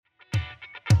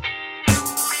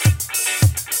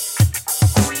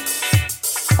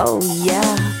Oh,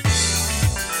 yeah.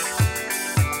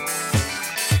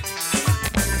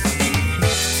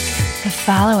 The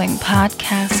following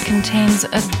podcast contains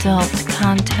adult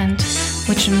content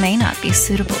which may not be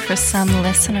suitable for some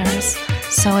listeners.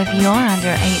 So if you're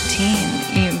under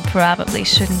 18, you probably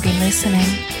shouldn't be listening.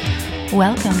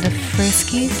 Welcome to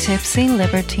Frisky Tipsy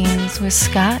Libertines with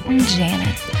Scott and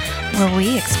Janet, where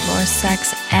we explore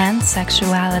sex and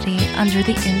sexuality under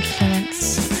the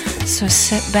influence. So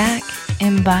sit back,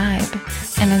 imbibe,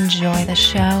 and enjoy the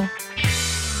show.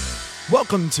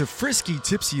 Welcome to Frisky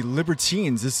Tipsy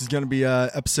Libertines. This is going to be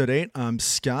episode 8. I'm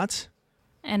Scott.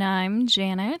 And I'm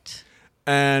Janet.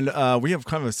 And we have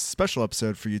kind of a special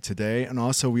episode for you today. And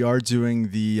also we are doing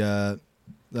the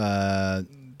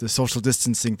social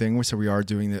distancing thing. So we are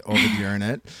doing it over the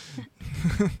internet.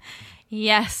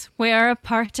 Yes, we are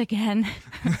apart again.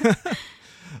 Do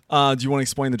you want to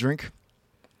explain the drink?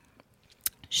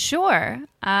 Sure.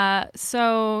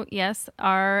 So, yes,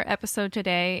 our episode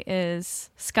today is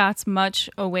Scott's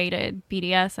much-awaited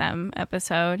BDSM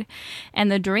episode.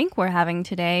 And the drink we're having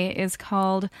today is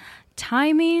called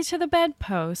Tie Me to the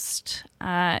Bedpost.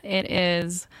 It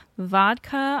is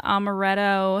vodka,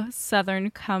 amaretto, Southern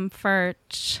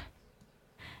Comfort,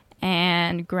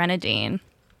 and grenadine.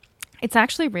 It's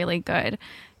actually really good.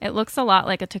 It looks a lot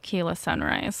like a tequila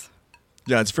sunrise.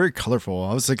 Yeah, it's very colorful.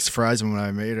 I was like surprised when I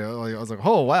made it. I was like,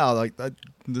 oh, wow, like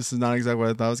this is not exactly what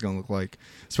I thought it was going to look like.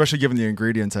 Especially given the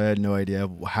ingredients, I had no idea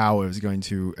how it was going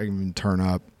to even turn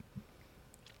up.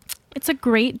 It's a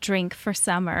great drink for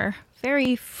summer.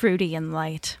 Very fruity and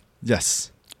light.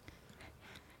 Yes.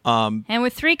 And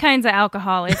with 3 kinds of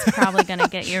alcohol, it's probably going to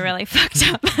get you really fucked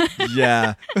up.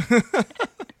 Yeah.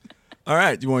 All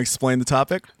right. Do you want to explain the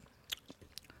topic?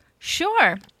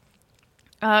 Sure.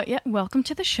 Yeah, welcome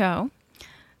to the show.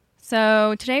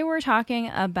 So today we're talking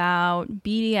about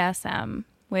BDSM,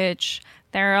 which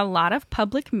there are a lot of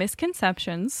public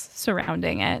misconceptions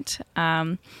surrounding it.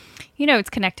 It's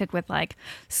connected with like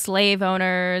slave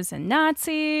owners and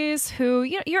Nazis who,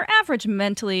 your average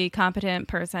mentally competent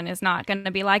person is not going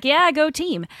to be like, yeah, go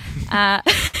team.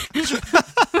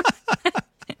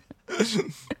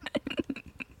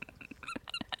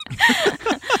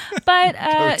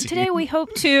 But today we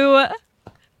hope to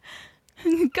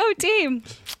go team.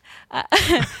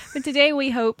 But today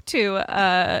we hope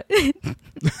to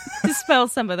dispel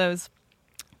some of those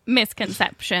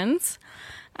misconceptions.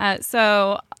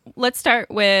 So let's start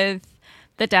with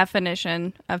the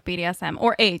definition of BDSM,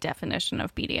 or a definition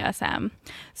of BDSM.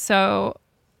 So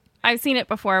I've seen it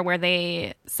before where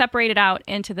they separate it out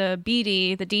into the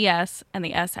BD, the DS, and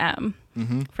the SM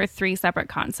for 3 separate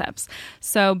concepts.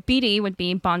 So BD would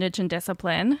be bondage and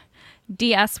discipline.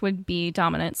 DS would be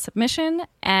dominant submission,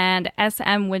 and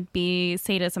SM would be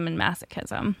sadism and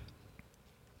masochism.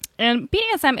 And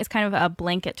BDSM is kind of a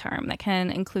blanket term that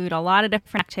can include a lot of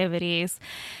different activities,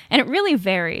 and it really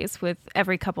varies with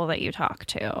every couple that you talk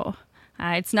to.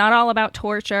 It's not all about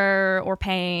torture or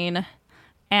pain,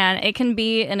 and it can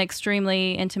be an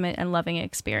extremely intimate and loving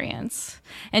experience.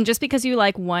 And just because you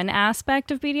like one aspect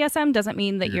of BDSM doesn't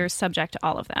mean that you're subject to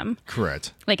all of them.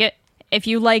 Correct. If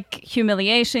you like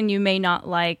humiliation, you may not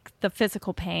like the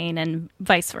physical pain, and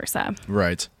vice versa.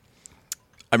 Right.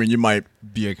 I mean, you might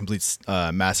be a complete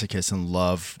masochist and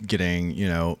love getting,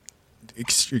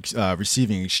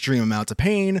 receiving extreme amounts of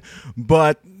pain,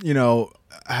 but,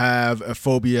 have a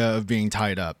phobia of being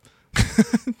tied up.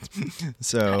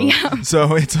 So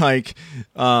it's like,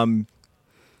 and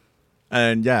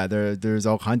yeah, there's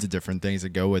all kinds of different things that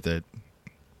go with it.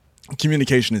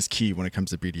 Communication is key when it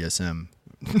comes to BDSM.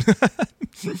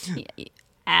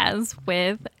 As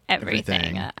with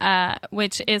everything.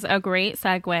 Which is a great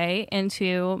segue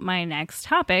into my next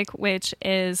topic, which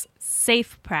is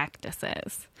safe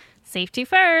practices. Safety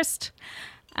first.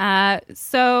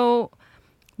 So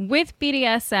with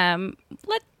BDSM,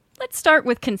 let's start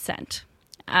with consent.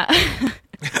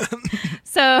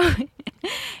 So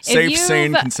safe,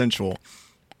 sane, consensual.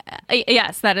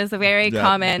 Yes, that is a very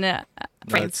common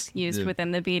phrase used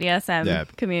within the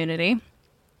BDSM community.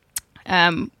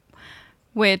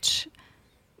 Which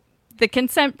the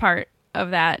consent part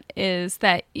of that is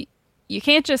that you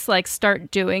can't just like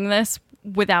start doing this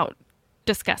without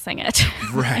discussing it.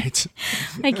 Right.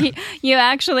 You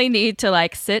actually need to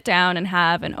like sit down and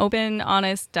have an open,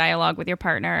 honest dialogue with your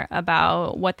partner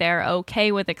about what they're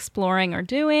okay with exploring or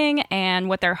doing and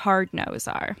what their hard no's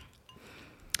are.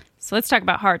 So let's talk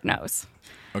about hard no's.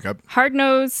 Okay. Hard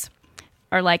no's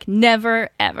are like never,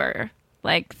 ever.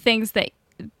 Like things that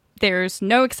there's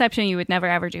no exception, you would never,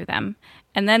 ever do them.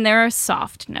 And then there are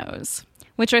soft no's,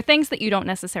 which are things that you don't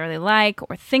necessarily like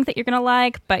or think that you're going to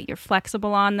like, but you're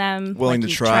flexible on them. Willing like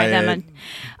to you try them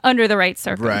under the right Right.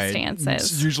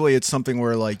 circumstances. Usually it's something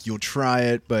where like you'll try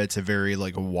it, but it's a very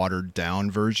like a watered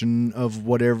down version of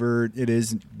whatever it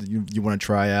is you want to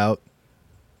try out.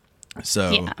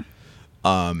 So,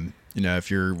 you know, if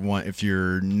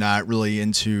you're not really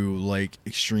into like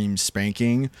extreme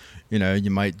spanking, you know,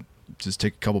 you might just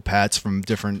take a couple pats from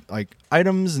different like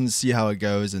items and see how it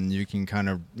goes, and you can kind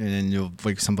of, and then you'll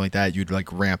like something like that, you'd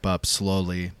like ramp up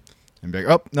slowly and be like,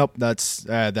 oh nope, that's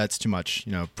too much,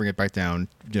 you know, bring it back down,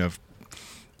 you know,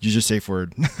 use your safe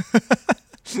word.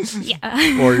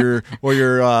 Yeah. or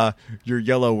your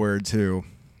yellow word too.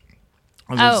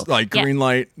 And there's like green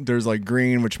light, there's like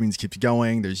green, which means keep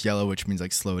going. There's yellow, which means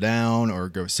like slow down or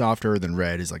go softer. Then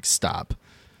red is like stop.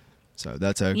 So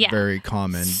that's a very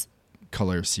common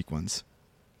color sequence.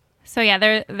 So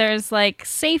yeah, there's like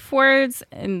safe words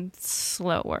and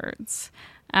slow words,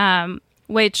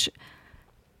 which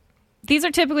these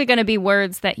are typically going to be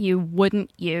words that you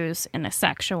wouldn't use in a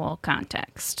sexual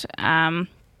context.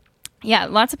 Yeah,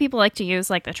 lots of people like to use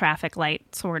like the traffic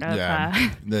light sort of.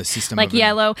 The system. Like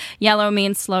yellow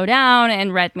means slow down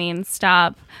and red means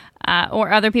stop.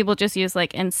 Or other people just use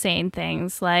like insane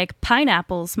things like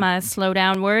pineapple's my slow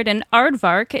down word and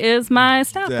aardvark is my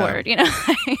stop word, you know?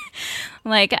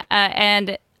 Like,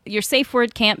 and your safe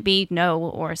word can't be no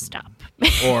or stop.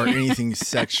 Or anything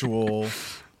sexual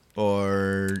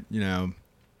or, you know.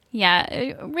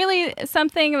 Yeah, really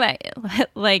something that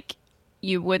like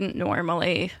you wouldn't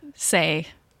normally say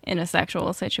in a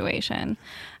sexual situation,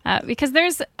 because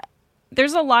there's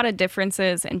a lot of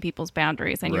differences in people's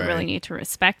boundaries, and you really need to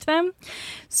respect them.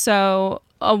 So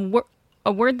a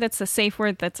word that's a safe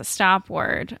word, that's a stop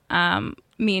word,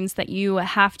 means that you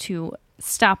have to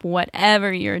stop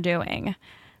whatever you're doing,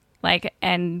 like,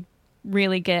 and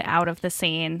really get out of the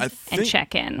scene and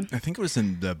check in. I think it was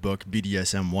in the book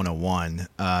BDSM 101.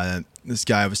 This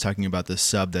guy was talking about this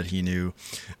sub that he knew,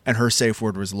 and her safe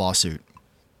word was lawsuit.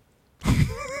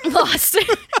 Lawsuit.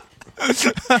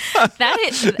 That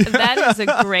is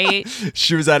a great.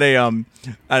 She was at a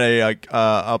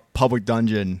public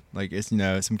dungeon, like it's, you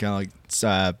know, some kind of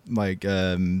like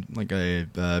a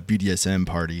BDSM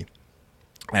party,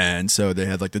 and so they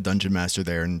had like the dungeon master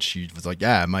there, and she was like,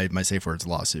 "Yeah, my safe word's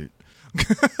lawsuit."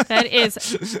 That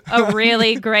is a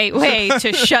really great way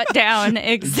to shut down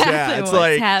exactly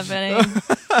what's happening.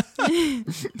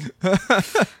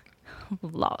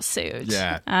 Lawsuit.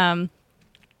 Yeah.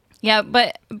 Yeah,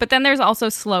 but then there's also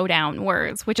slow down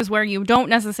words, which is where you don't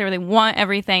necessarily want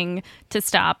everything to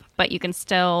stop, but you can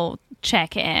still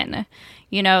check in.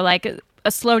 You know, like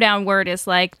a slow down word is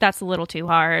like, that's a little too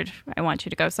hard. I want you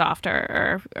to go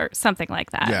softer or something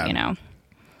like that, you know.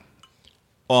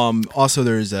 Also,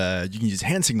 there's you can use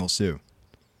hand signals too.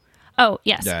 Oh,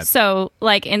 yes. Yeah. So,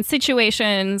 like, in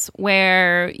situations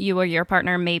where you or your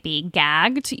partner may be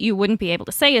gagged, you wouldn't be able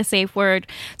to say a safe word.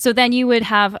 So then you would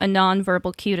have a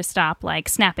nonverbal cue to stop, like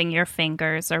snapping your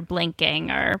fingers or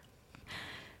blinking or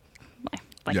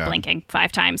blinking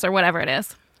 5 times or whatever it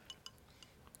is.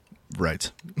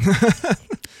 Right.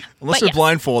 Unless you're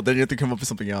blindfolded, then you have to come up with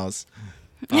something else.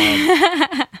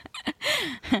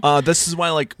 This is why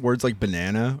like words like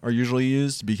banana are usually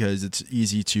used, because it's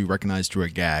easy to recognize through a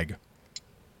gag.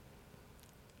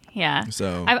 Yeah.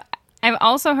 So I've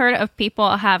also heard of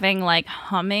people having like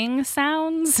humming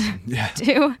sounds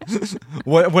too.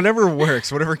 Whatever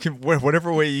works,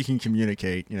 whatever way you can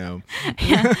communicate, you know.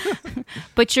 Yeah.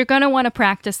 But you're going to want to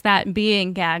practice that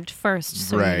being gagged first,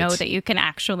 so you know that you can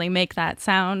actually make that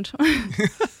sound.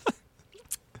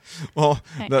 Well,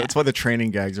 that's why the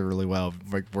training gags are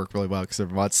work really well, because they're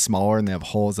a lot smaller and they have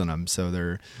holes in them, so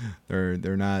they're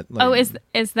not. Like, oh,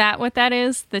 is that what that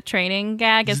is? The training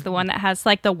gag is the one that has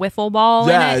like the wiffle ball.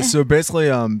 in it? So basically,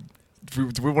 do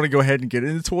we want to go ahead and get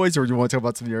into toys, or do you want to talk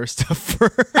about some of your stuff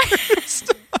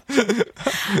first?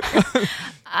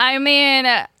 I mean,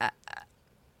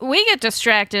 we get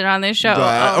distracted on this show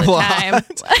all the time.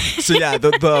 So yeah,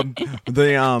 the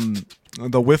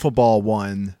wiffle ball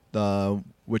one,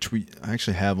 which I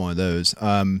actually have one of those.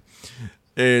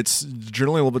 It's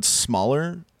generally a little bit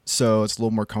smaller, so it's a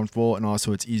little more comfortable, and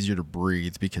also it's easier to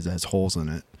breathe because it has holes in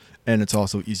it, and it's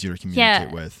also easier to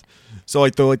communicate with. So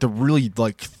like the really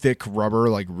like thick rubber,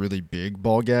 like really big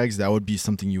ball gags, that would be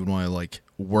something you would want to like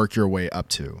work your way up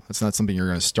to. That's not something you're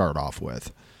going to start off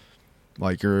with.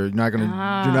 Like you're not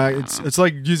it's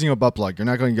like using a butt plug. You're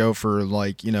not going to go for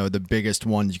like, you know, the biggest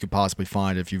one you could possibly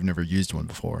find if you've never used one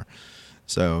before.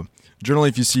 So generally,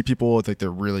 if you see people with like they're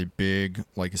really big,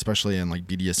 like especially in like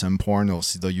BDSM porn,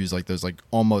 they'll use like those like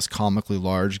almost comically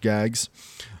large gags.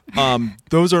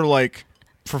 Those are like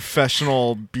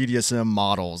professional BDSM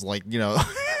models, like, you know,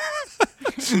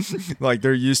 like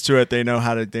they're used to it. They know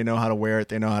how to wear it.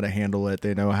 They know how to handle it.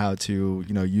 They know how to,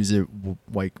 you know, use it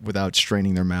like without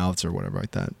straining their mouths or whatever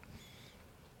like that.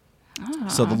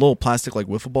 So the little plastic like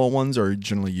wiffle ball ones are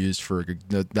generally used for,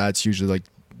 that's usually like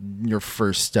your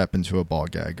first step into a ball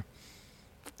gag.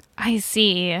 I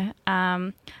see.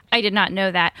 I did not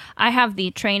know that. I have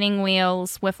the training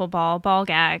wheels wiffle ball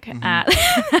gag that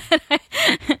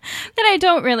I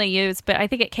don't really use, but I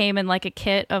think it came in like a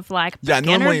kit of like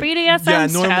beginner BDSM Yeah,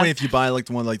 stuff. normally if you buy like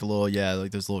the one like the little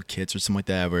like those little kits or something like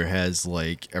that where it has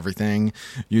like everything,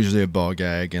 usually a ball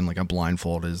gag and like a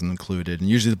blindfold is included, and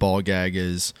usually the ball gag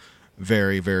is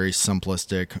very, very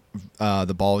simplistic.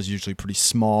 The ball is usually pretty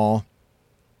small.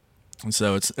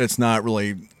 So it's not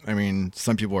really, I mean,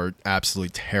 some people are absolutely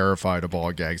terrified of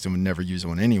ball gags and would never use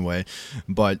one anyway,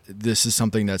 but this is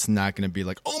something that's not going to be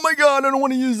like, oh my God, I don't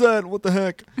want to use that. What the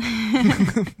heck?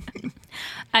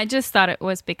 I just thought it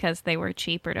was because they were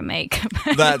cheaper to make.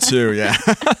 That too, yeah.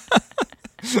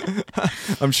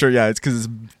 I'm sure, yeah, it's because it's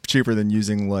cheaper than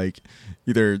using like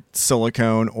either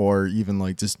silicone or even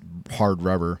like just hard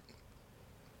rubber.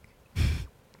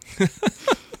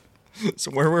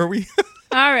 So where were we?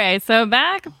 All right, so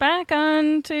back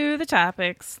on to the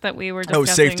topics that we were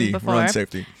discussing safety. before. We're on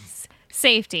safety.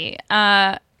 Safety.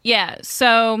 Yeah,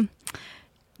 so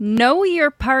know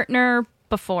your partner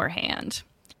beforehand.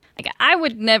 Like, I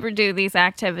would never do these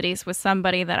activities with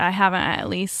somebody that I haven't at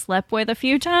least slept with a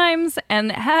few times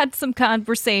and had some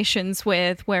conversations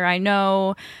with where I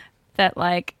know that,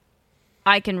 like,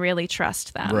 I can really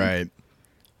trust them. Right.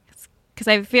 Because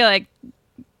I feel like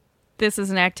this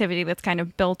is an activity that's kind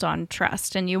of built on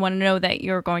trust, and you want to know that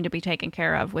you're going to be taken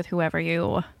care of with whoever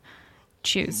you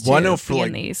choose to be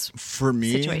in these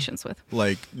situations with.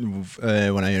 Like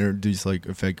when I introduce, like,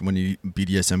 when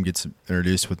BDSM gets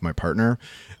introduced with my partner,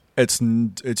 it's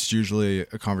usually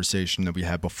a conversation that we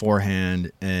have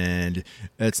beforehand, and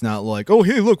it's not like, oh,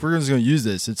 hey, look, we're just going to use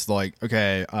this. It's like,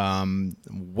 okay,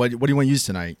 what do you want to use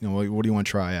tonight? You know, what do you want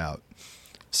to try out?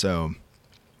 So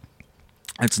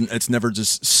it's never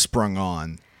just sprung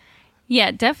on. Yeah,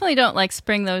 definitely don't like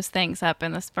spring those things up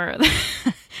in the spur of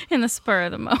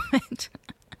the moment.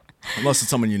 Unless it's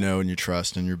someone you know and you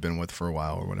trust and you've been with for a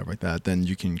while or whatever like that, then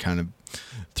you can kind of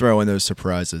throw in those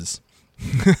surprises.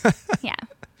 Yeah.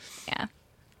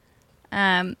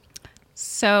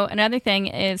 So another thing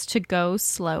is to go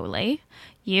slowly.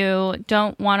 You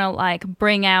don't want to like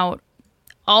bring out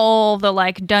all the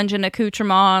like dungeon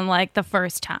accoutrement like the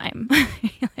first time.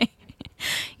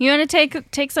 You want to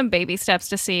take some baby steps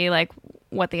to see like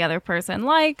what the other person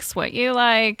likes, what you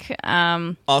like.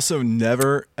 Also,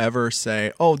 never ever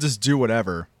say, "Oh, just do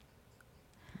whatever,"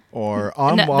 or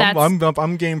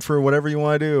 "I'm game for whatever you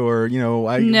want to do," or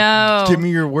give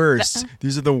me your worst.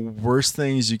 These are the worst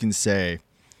things you can say.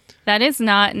 That is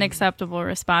not an acceptable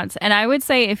response, and I would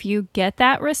say if you get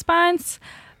that response,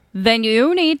 then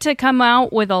you need to come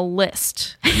out with a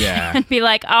list. Yeah. And be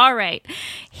like, all right,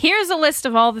 here's a list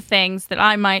of all the things that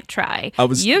I might try.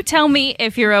 You tell me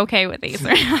if you're okay with these or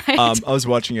not. I was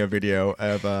watching a video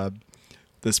of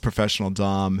this professional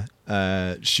Dom.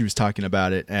 She was talking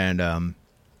about it, and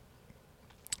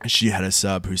she had a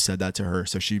sub who said that to her.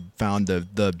 So she found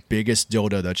the biggest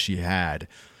dildo that she had.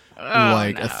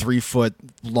 A 3 foot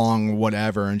long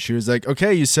whatever, and she was like,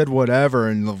 okay, you said whatever,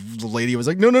 and the lady was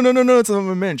like, no, that's not what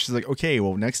I meant. She's like, okay,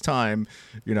 well, next time,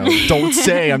 don't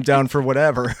say I'm down for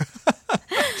whatever.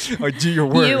 Or do your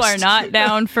worst. You are not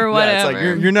down for whatever. Yeah,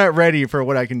 it's like you're not ready for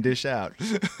what I can dish out.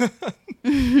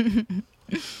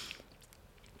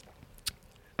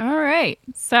 All right,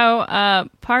 so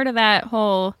part of that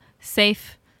whole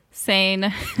safe,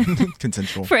 sane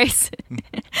consensual phrase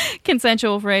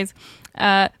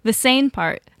the sane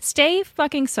part, stay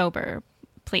fucking sober,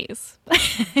 please.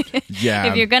 Yeah,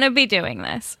 if you're gonna be doing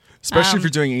this, especially if you're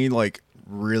doing any like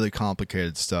really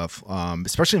complicated stuff,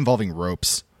 especially involving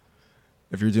ropes.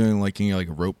 If you're doing like any like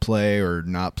rope play or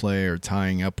not play or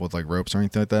tying up with like ropes or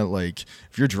anything like that, like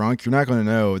if you're drunk, you're not going to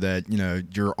know that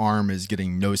your arm is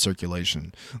getting no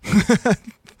circulation.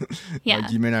 Yeah,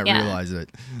 like, you may not realize it,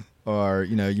 or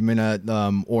you may not,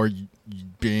 or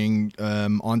being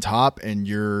on top and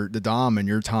you're the dom and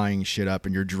you're tying shit up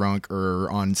and you're drunk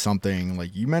or on something,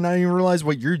 like you may not even realize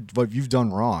what you've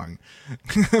done wrong.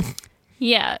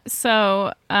 Yeah,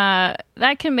 so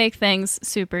that can make things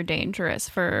super dangerous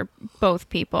for both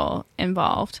people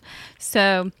involved.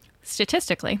 So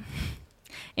statistically,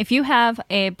 if you have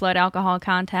a blood alcohol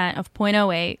content of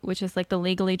 0.08, which is like the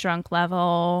legally drunk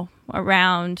level,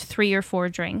 around 3 or 4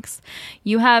 drinks,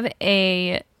 you have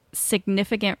a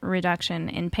significant reduction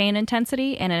in pain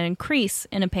intensity and an increase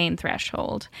in a pain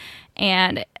threshold.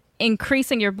 And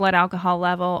increasing your blood alcohol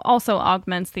level also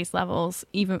augments these levels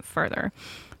even further.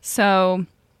 So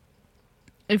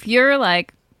if you're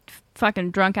like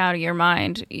fucking drunk out of your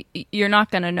mind, you're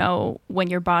not going to know when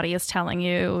your body is telling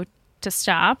you to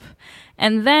stop.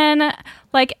 And then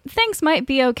like things might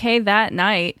be okay that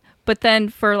night, but then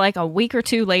for like a week or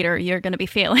two later, you're going to be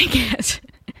feeling it.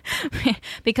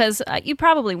 Because you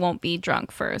probably won't be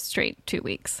drunk for a straight 2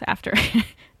 weeks after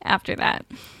that.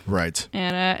 Right.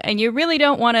 And you really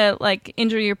don't want to like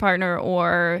injure your partner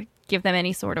or give them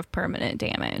any sort of permanent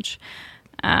damage.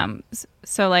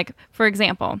 So like, for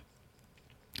example,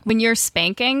 when you're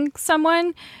spanking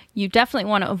someone, you definitely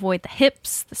want to avoid the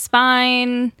hips, the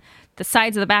spine, the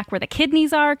sides of the back where the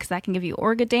kidneys are, because that can give you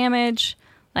organ damage.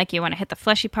 Like you want to hit the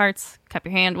fleshy parts, cup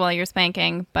your hand while you're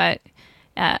spanking, but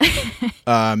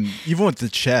even with the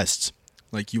chest,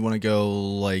 like you want to go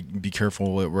like be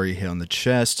careful where you hit on the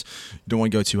chest. You don't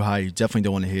want to go too high. You definitely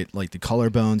don't want to hit like the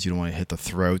collarbones. You don't want to hit the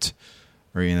throat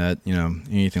or any of that,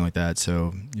 anything like that.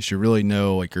 So you should really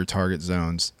know like your target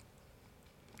zones.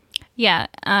 Yeah.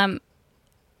 And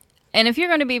if you're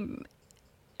going to be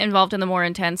involved in the more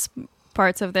intense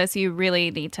parts of this, you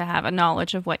really need to have a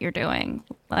knowledge of what you're doing.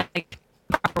 Like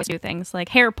do things like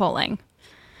hair pulling.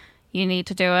 You need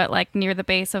to do it like near the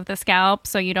base of the scalp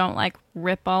so you don't like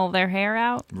rip all their hair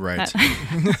out. Right.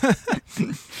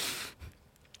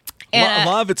 And, a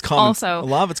lot of it's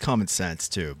common sense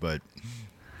too, but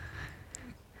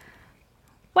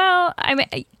well, I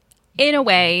mean, in a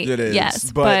way, it is.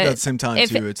 Yes, but at the same time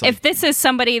too, it's like, if this is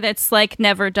somebody that's like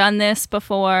never done this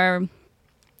before,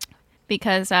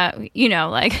 because like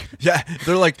yeah,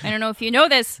 they're like, I don't know if you know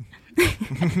this.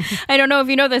 I don't know if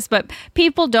you know this, but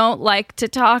people don't like to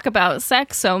talk about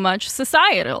sex so much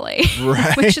societally,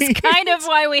 right? Which is kind of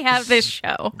why we have this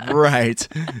show, right?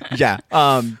 Yeah.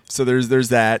 So there's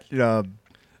that, and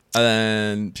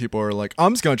then people are like,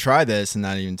 I'm just gonna try this, and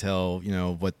not even tell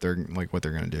what they're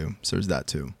gonna do. So there's that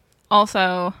too.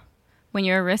 Also, when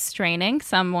you're restraining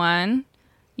someone,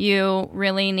 you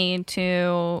really need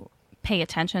to pay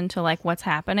attention to like what's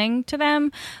happening to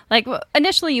them. Like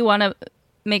initially, you want to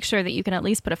make sure that you can at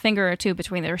least put a finger or two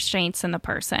between the restraints and the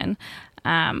person,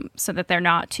 so that they're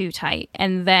not too tight.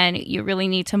 And then you really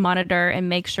need to monitor and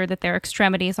make sure that their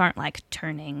extremities aren't like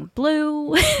turning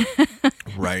blue.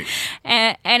 Right.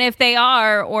 And if they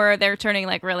are, or they're turning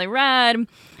like really red,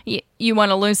 you want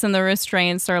to loosen the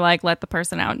restraints or like let the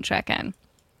person out and check in.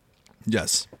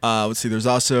 Yes. Let's see. There's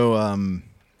also,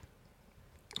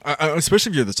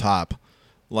 especially if you're the top,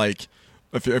 like,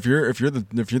 If you're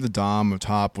the dom or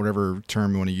top, whatever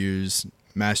term you want to use,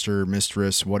 master,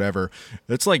 mistress, whatever,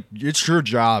 it's like it's your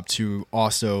job to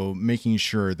also making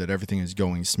sure that everything is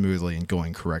going smoothly and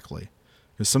going correctly.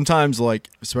 Because sometimes, like,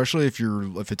 especially if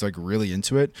it's like really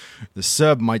into it, the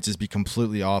sub might just be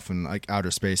completely off in like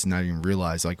outer space and not even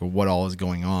realize like what all is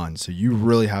going on. So you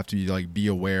really have to like be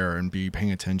aware and be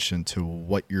paying attention to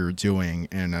what you're doing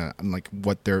and like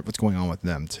what's going on with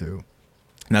them too.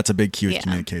 And that's a big key with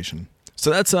communication. So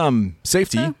that's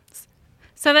safety.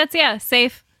 So that's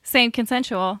safe, sane,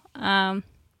 consensual. I'm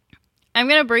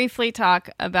going to briefly talk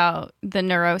about the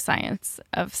neuroscience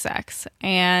of sex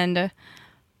and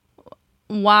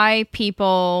why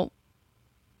people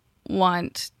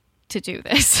want to do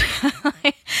this.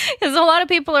 Because a lot of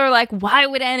people are like, why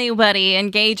would anybody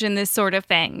engage in this sort of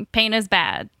thing? Pain is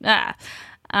bad.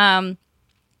 But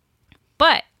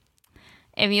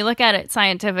if you look at it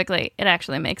scientifically, it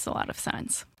actually makes a lot of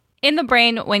sense. In the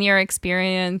brain, when you're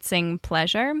experiencing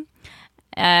pleasure,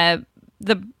 the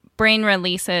brain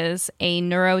releases a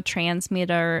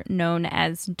neurotransmitter known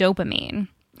as dopamine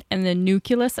in the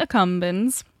nucleus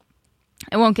accumbens.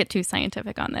 I won't get too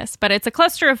scientific on this, but it's a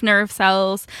cluster of nerve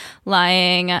cells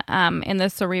lying in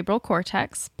the cerebral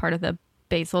cortex, part of the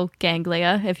basal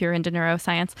ganglia, if you're into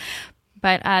neuroscience.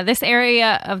 But this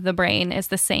area of the brain is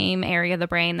the same area of the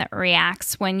brain that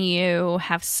reacts when you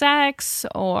have sex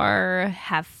or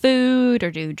have food or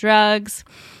do drugs.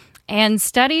 And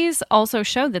studies also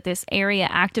show that this area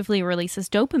actively releases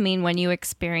dopamine when you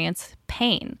experience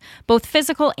pain, both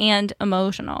physical and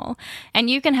emotional. And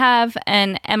you can have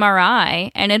an MRI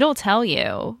and it'll tell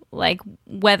you like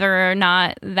whether or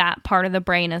not that part of the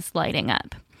brain is lighting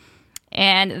up.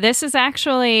 And this is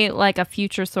actually like a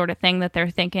future sort of thing that they're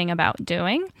thinking about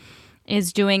doing,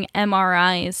 is doing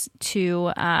MRIs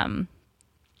to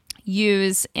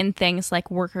use in things like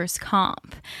workers'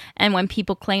 comp. And when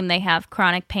people claim they have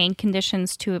chronic pain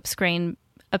conditions, to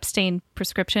abstain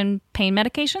prescription pain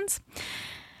medications.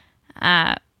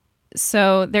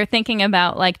 So they're thinking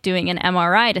about like doing an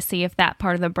MRI to see if that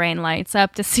part of the brain lights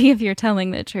up, to see if you're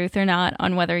telling the truth or not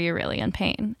on whether you're really in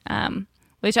pain.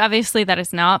 Which obviously that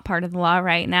is not part of the law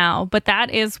right now, but that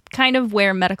is kind of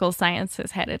where medical science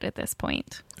is headed at this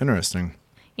point. Interesting.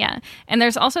 Yeah. And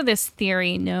there's also this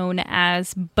theory known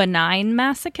as benign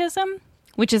masochism,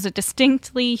 which is a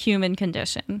distinctly human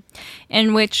condition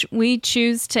in which we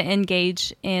choose to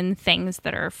engage in things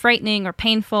that are frightening or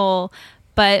painful,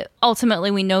 but ultimately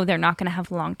we know they're not going to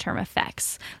have long-term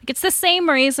effects. Like, it's the same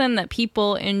reason that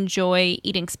people enjoy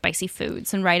eating spicy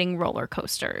foods and riding roller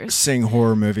coasters. Seeing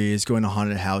horror movies, going to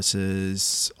haunted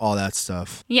houses, all that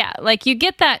stuff. Yeah, like you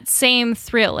get that same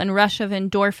thrill and rush of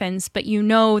endorphins, but you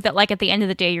know that like at the end of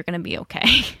the day, you're going to be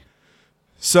okay.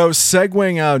 So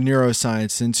segueing out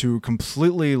neuroscience into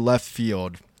completely left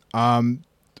field,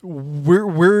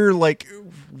 we're like,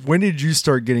 when did you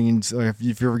start getting into, like, if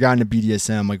you've ever gotten to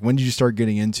BDSM, like when did you start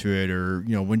getting into it, or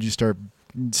when did you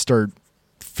start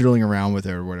fiddling around with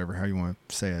it, or whatever, how you want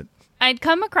to say it? I'd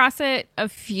come across it a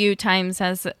few times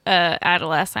as a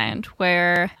adolescent,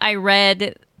 where I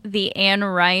read the Anne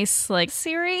Rice like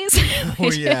series. Oh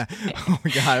yeah, oh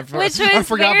my god, which was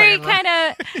very kind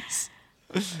of,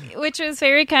 which was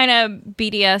very kind of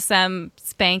BDSM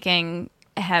spanking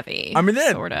heavy. I mean,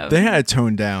 sort of. They had a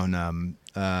toned down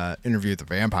Interview with the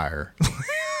Vampire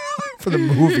for the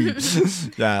movie.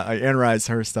 Yeah, Anne Rice,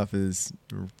 her stuff is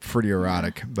pretty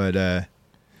erotic, but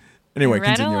anyway, I read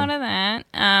continue. a lot of that,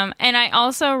 and I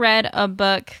also read a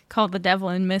book called The Devil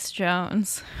and Miss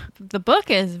Jones. The book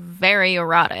is very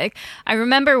erotic. I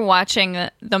remember watching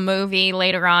the movie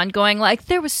later on, going like,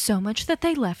 there was so much that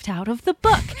they left out of the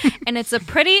book, and it's a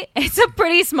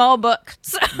pretty small book.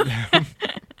 So,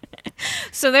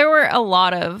 so there were a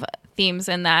lot of themes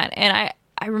in that, and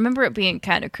I remember it being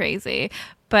kind of crazy,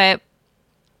 but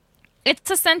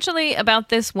it's essentially about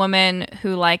this woman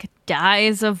who like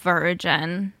dies a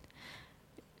virgin.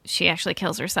 She actually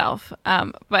kills herself,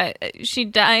 but she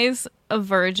dies a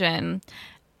virgin,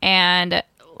 and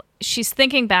she's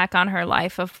thinking back on her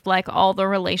life of like all the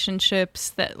relationships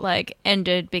that like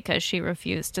ended because she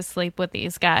refused to sleep with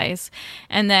these guys,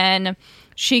 and then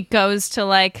she goes to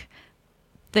like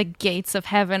the gates of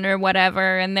heaven or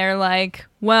whatever, and they're like,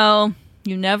 well,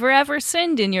 you never ever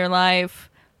sinned in your life,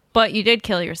 but you did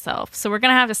kill yourself, so we're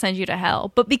gonna have to send you to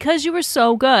hell, but because you were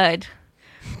so good,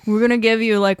 we're gonna give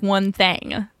you like one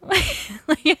thing.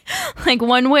 like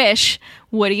one wish.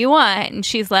 What do you want? And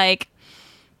she's like,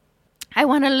 I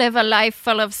want to live a life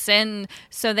full of sin.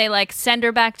 So they like send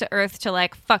her back to Earth to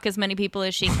like fuck as many people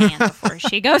as she can before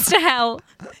she goes to hell,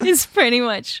 is pretty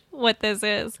much what this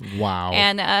is. Wow.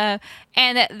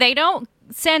 And they don't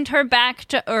send her back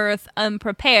to Earth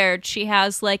unprepared. She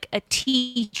has like a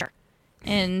teacher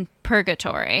in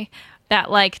purgatory that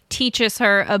like teaches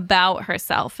her about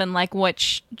herself and like what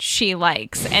she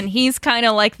likes. And he's kind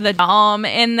of like the dom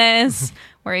in this,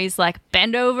 where he's like,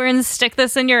 bend over and stick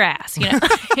this in your ass, you know?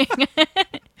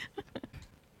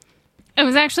 It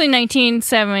was actually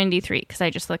 1973, because I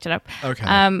just looked it up. Okay.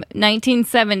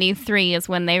 1973 is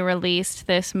when they released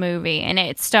this movie, and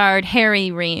it starred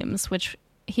Harry Reams, which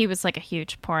he was like a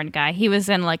huge porn guy. He was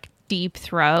in like Deep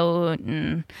Throat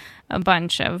and a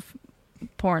bunch of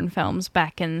porn films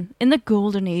back in the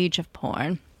golden age of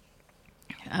porn.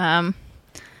 Yeah.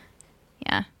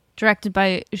 Directed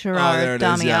by Gerard there it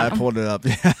Damiano. is. Yeah, I pulled it up.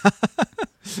 Yeah.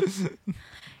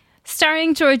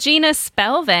 Starring Georgina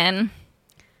Spelvin,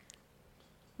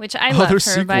 which I love her,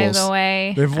 sequels. by the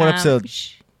way. They've one episode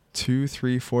 2,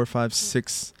 3, 4, 5,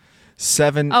 6,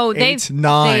 7, Oh, 8,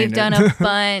 9. they've done a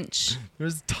bunch.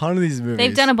 There's a ton of these movies.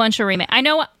 They've done a bunch of remakes. I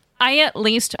know I at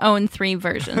least own 3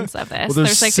 versions of this. Well,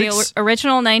 there's like the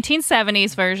original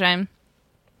 1970s version.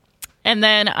 And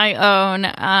then I own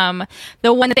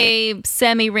the one that they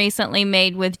semi-recently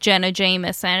made with Jenna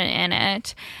Jameson in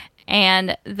it.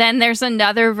 And then there's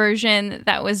another version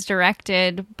that was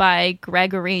directed by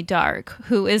Gregory Dark,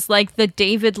 who is like the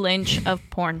David Lynch of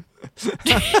porn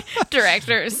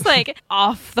directors. Like,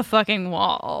 off the fucking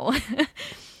wall.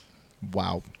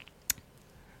 Wow.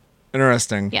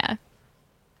 Interesting. Yeah.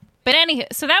 But anywho,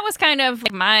 so that was kind of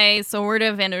like my sort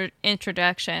of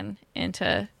introduction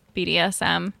into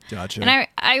BDSM. Gotcha. And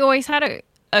I always had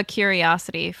a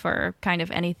curiosity for kind of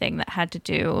anything that had to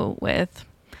do with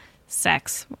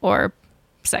sex or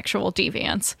sexual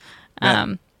deviance.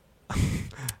 I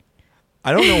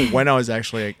don't know when I was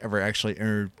actually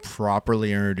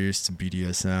properly introduced to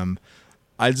BDSM.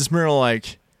 I just remember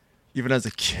like, even as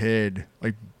a kid,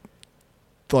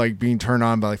 like being turned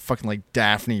on by like fucking like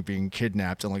Daphne being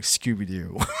kidnapped and like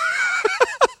Scooby-Doo.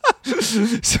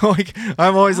 So like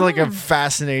I'm always like a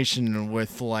fascination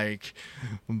with like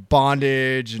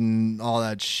bondage and all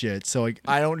that shit. So like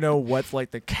I don't know what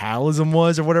like the catalysm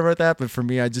was or whatever like that, but for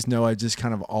me I just know I just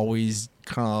kind of always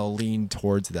kind of lean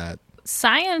towards that.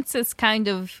 Science is kind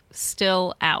of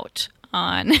still out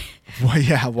on Well,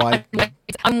 yeah, why?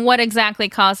 on what exactly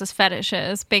causes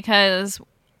fetishes, because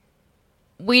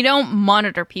we don't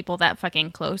monitor people that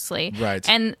fucking closely. Right.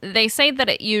 And they say that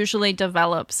it usually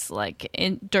develops like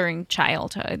during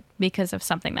childhood because of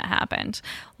something that happened.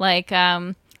 Like,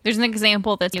 there's an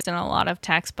example that's used in a lot of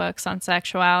textbooks on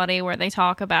sexuality where they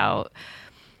talk about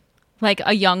like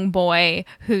a young boy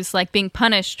who's like being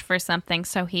punished for something.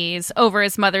 So he's over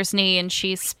his mother's knee and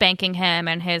she's spanking him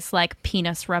and his like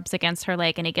penis rubs against her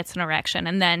leg and he gets an erection.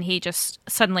 And then he just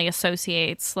suddenly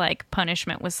associates like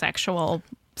punishment with sexual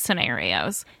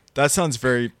scenarios. That sounds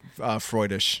very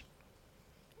Freudish.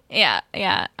 Yeah.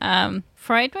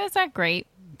 Freud was a great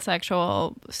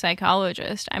sexual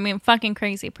psychologist. I mean, fucking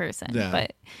crazy person. Yeah.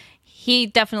 But he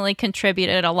definitely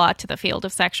contributed a lot to the field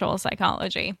of sexual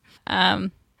psychology.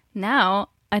 Now,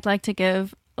 I'd like to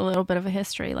give a little bit of a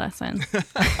history lesson.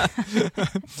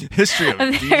 History of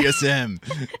BDSM.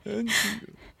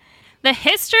 The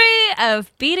history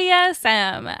of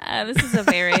BDSM. This is a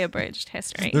very abridged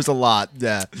history. There's a lot,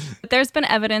 yeah. There's been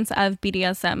evidence of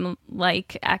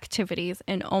BDSM-like activities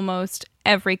in almost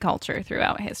every culture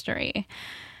throughout history.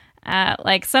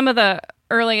 Like some of the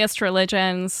earliest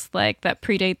religions, like that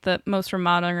predate the most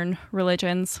modern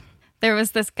religions. There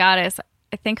was this goddess,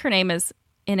 I think her name is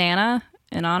Inanna.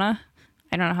 I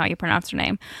don't know how you pronounce her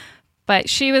name. But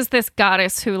she was this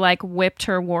goddess who like whipped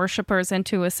her worshippers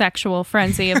into a sexual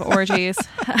frenzy of orgies.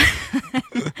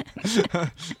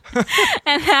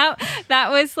 And that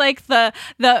was like the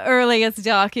earliest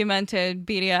documented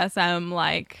BDSM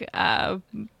like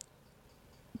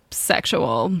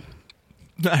sexual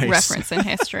reference in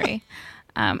history.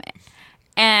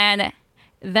 And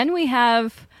then we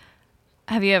have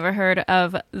you ever heard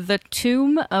of the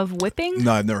Tomb of Whipping?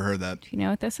 No, I've never heard that. Do you know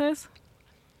what this is?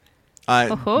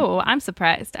 I'm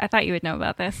surprised. I thought you would know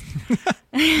about this.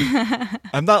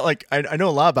 I'm not like, I know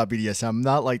a lot about BDSM. I'm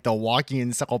not like the walking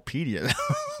encyclopedia.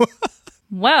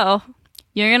 Well,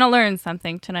 you're going to learn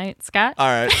something tonight, Scott. All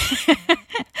right.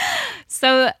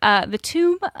 So the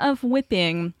Tomb of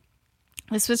Whipping,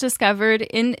 this was discovered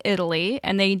in Italy,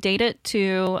 and they date it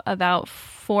to about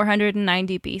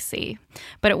 490 BC.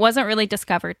 But it wasn't really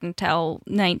discovered until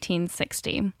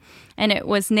 1960. And it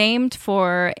was named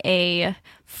for a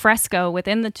fresco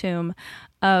within the tomb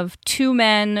of two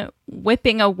men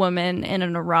whipping a woman in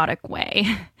an erotic way.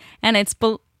 And it's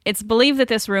believed that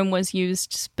this room was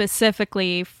used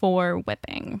specifically for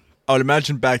whipping. I would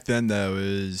imagine back then, though,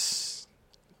 was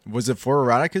it for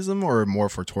eroticism or more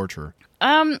for torture?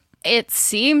 It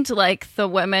seemed like the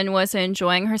woman was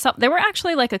enjoying herself. There were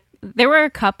actually there were a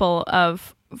couple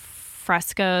of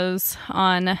frescoes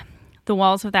on the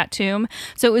walls of that tomb.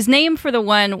 So it was named for the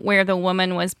one where the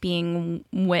woman was being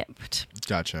whipped.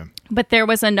 Gotcha. But there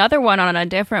was another one on a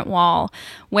different wall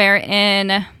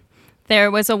wherein there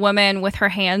was a woman with her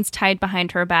hands tied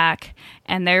behind her back,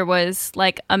 and there was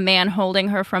like a man holding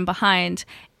her from behind,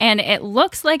 and it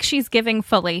looks like she's giving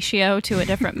fellatio to a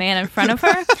different man in front of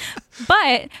her.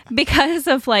 But because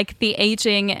of like the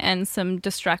aging and some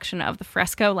destruction of the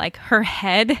fresco, like her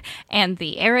head and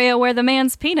the area where the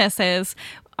man's penis is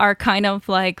are kind of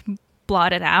like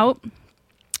blotted out.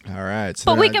 All right.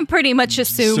 So but we can pretty much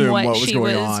assume what she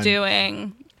was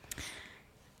doing.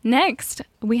 Next,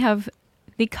 we have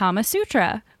the Kama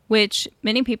Sutra, which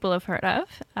many people have heard of.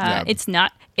 Yeah. It's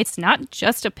not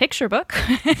just a picture book.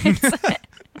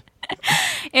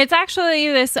 It's actually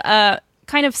this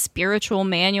kind of spiritual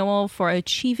manual for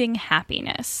achieving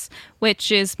happiness,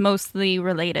 which is mostly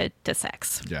related to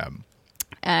sex. Yeah.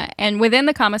 And within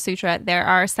the Kama Sutra, there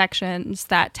are sections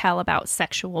that tell about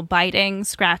sexual biting,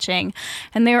 scratching,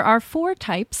 and there are 4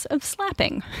 types of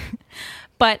slapping.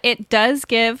 But it does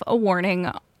give a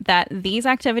warning that these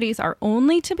activities are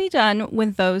only to be done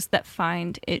with those that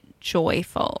find it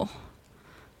joyful.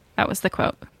 That was the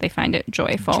quote. They find it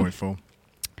joyful. Joyful.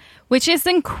 Which is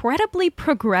incredibly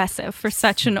progressive for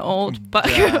such an old book.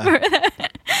 Yeah.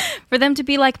 For them to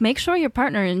be like, make sure your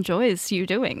partner enjoys you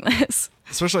doing this.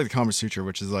 Especially the Kama Sutra,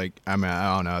 which is like, I mean,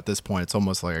 I don't know, at this point, it's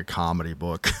almost like a comedy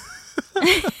book.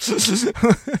 It's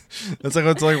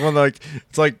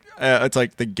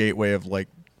like the gateway of like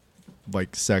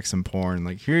sex and porn.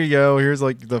 Like, here you go, here's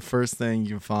like the first thing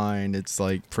you find. It's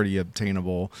like pretty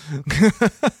obtainable.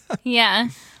 Yeah.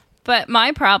 But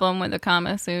my problem with the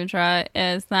Kama Sutra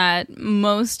is that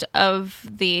most of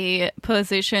the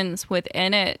positions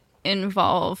within it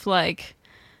involve like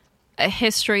a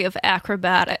history of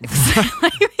acrobatics.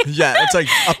 Yeah, it's like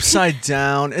upside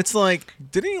down. It's like,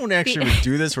 did anyone actually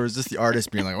do this, or is this the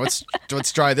artist being like,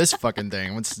 let's try this fucking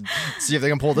thing. Let's see if they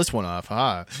can pull this one off.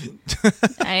 I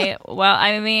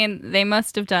mean, they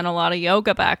must have done a lot of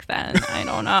yoga back then. I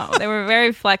don't know. They were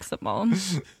very flexible.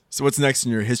 So what's next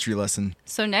in your history lesson?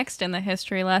 So next in the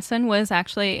history lesson was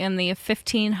actually in the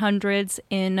 1500s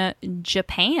in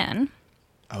Japan.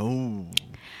 Oh.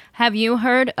 Have you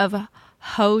heard of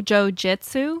Hojo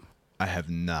Jitsu? I have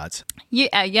not.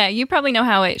 Yeah, you probably know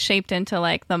how it shaped into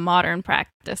like the modern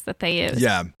practice that they use.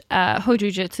 Yeah. Hojo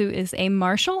Jitsu is a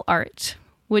martial art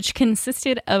which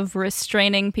consisted of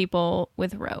restraining people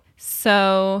with rope.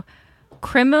 So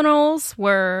criminals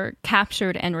were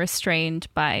captured and restrained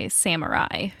by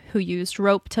samurai who used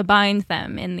rope to bind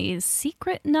them in these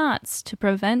secret knots to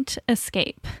prevent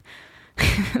escape.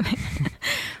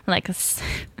 Like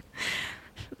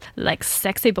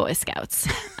sexy Boy Scouts.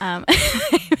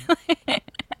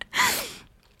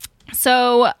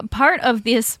 So part of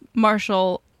this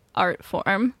martial art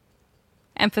form,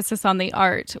 emphasis on the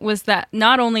art, was that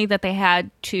not only that they had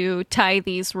to tie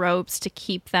these ropes to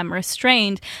keep them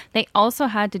restrained, they also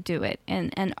had to do it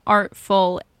in an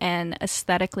artful and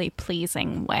aesthetically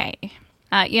pleasing way.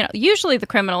 Usually the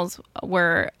criminals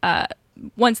were,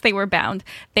 once they were bound,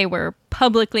 they were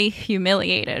publicly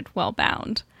humiliated while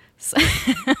bound.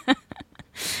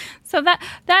 So that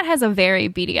has a very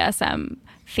BDSM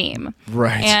theme.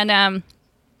 Right. And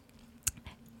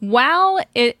while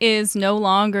it is no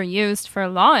longer used for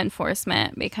law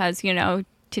enforcement because,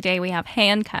 today we have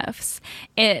handcuffs,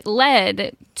 it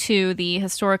led to the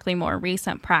historically more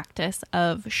recent practice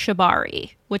of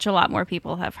shibari, which a lot more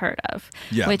people have heard of,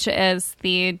 which is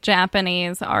the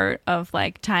Japanese art of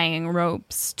like tying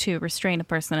ropes to restrain a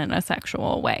person in a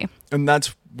sexual way. And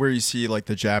that's where you see like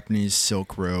the Japanese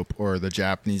silk rope or the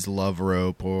Japanese love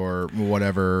rope or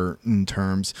whatever in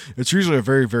terms. It's usually a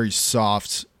very, very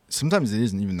soft, sometimes it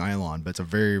isn't even nylon, but it's a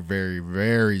very, very,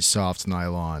 very soft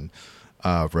nylon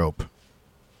rope.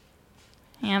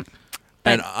 Yep.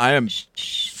 And I am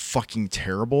fucking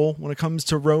terrible when it comes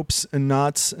to ropes and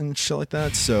knots and shit like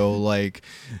that. So like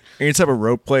any type of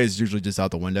rope play is usually just out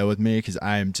the window with me because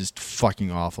I am just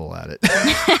fucking awful at it.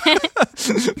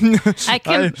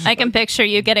 I can picture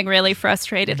you getting really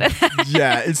frustrated at that.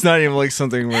 Yeah, it's not even like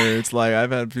something where it's like I've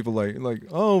had people like,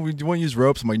 oh, do you want to use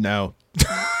ropes? I'm like, no.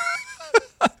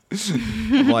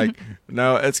 I'm like,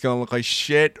 no, it's gonna look like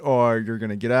shit, or you're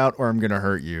gonna get out, or I'm gonna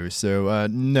hurt you. So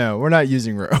no, we're not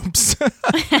using ropes. Like,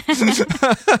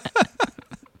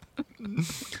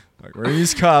 we're gonna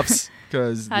use cuffs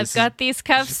because I've got these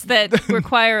cuffs that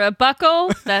require a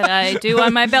buckle that I do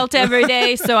on my belt every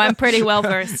day, so I'm pretty well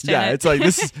versed. Yeah, in it. it's like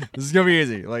this is gonna be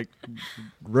easy. Like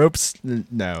ropes,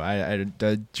 no, I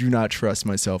do not trust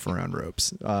myself around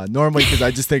ropes. Normally, because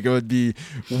I just think it would be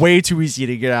way too easy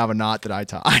to get out of a knot that I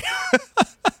tie.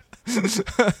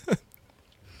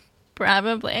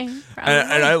 Probably.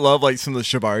 And I love like some of the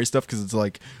shibari stuff because it's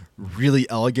like really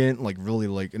elegant, like really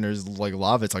like, and there's like a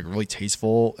lot of it's like really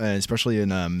tasteful, and especially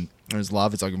in there's a lot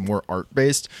of it's like more art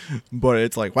based, but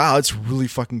it's like, wow, it's really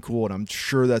fucking cool, and I'm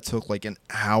sure that took like an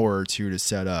hour or two to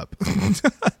set up.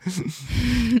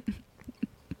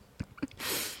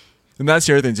 And that's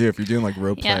the other thing too. If you're doing like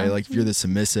rope play, like if you're the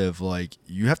submissive, like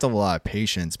you have to have a lot of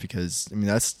patience because I mean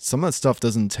that's some of that stuff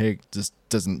doesn't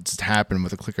just happen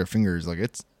with a click of fingers. Like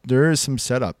there is some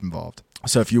setup involved.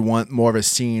 So if you want more of a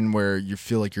scene where you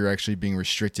feel like you're actually being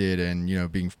restricted and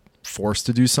being forced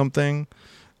to do something,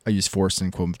 I use forced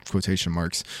in quotation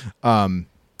marks.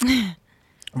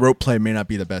 Rope play may not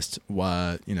be the best,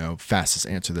 fastest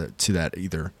answer to that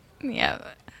either. Yeah,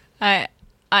 I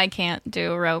can't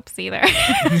do ropes either.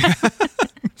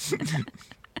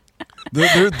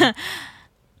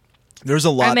 There's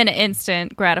a lot. I'm an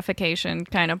instant gratification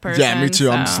kind of person. Yeah, me too.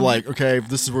 So. I'm just like, okay,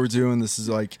 this is what we're doing. This is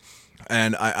like,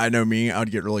 and I know me, I would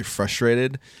get really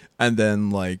frustrated, and then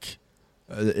like,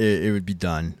 it would be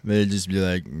done. It'd just be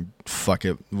like, fuck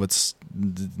it.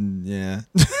 Yeah.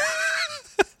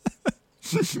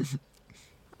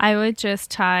 I would just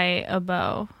tie a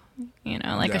bow.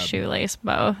 A shoelace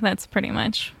bow. That's pretty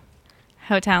much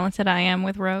how talented I am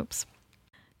with ropes.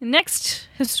 Next,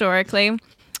 historically,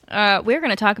 we're going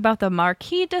to talk about the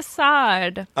Marquis de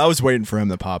Sade. I was waiting for him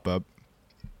to pop up.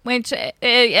 Which,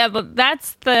 but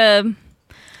that's the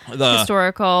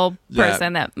historical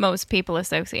person that most people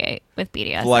associate with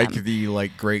BDSM. Like the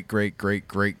great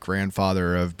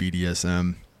grandfather of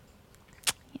BDSM.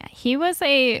 Yeah, he was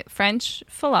a French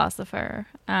philosopher.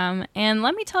 And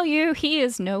let me tell you, he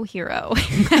is no hero.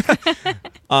 He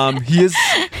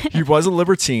was a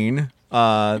libertine.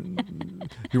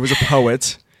 He was a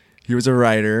poet. He was a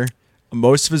writer.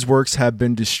 Most of his works have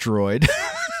been destroyed.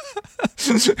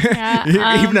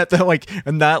 Yeah, even at the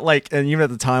and even at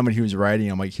the time when he was writing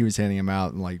them, like he was handing them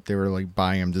out and like they were like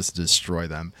buying them just to destroy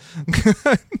them.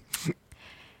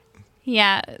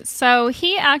 Yeah, so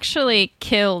he actually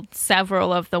killed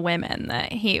several of the women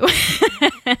that he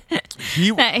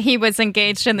that he was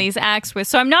engaged in these acts with.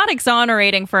 So I'm not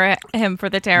exonerating for him for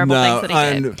the terrible things that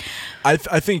he did.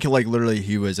 I think like literally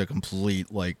he was a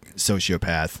complete like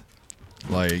sociopath,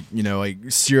 like like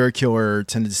serial killer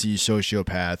tendency,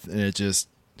 sociopath,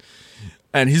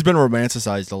 and he's been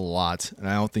romanticized a lot, and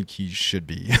I don't think he should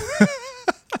be.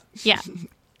 Yeah,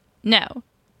 no.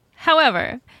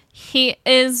 However, he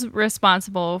is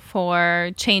responsible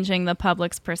for changing the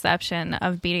public's perception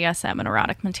of BDSM and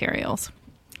erotic materials.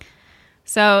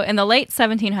 So in the late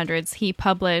 1700s, he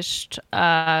published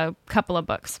a couple of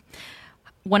books,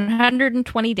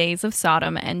 120 Days of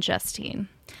Sodom and Justine.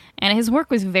 And his work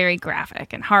was very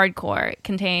graphic and hardcore. It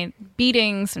contained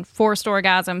beatings and forced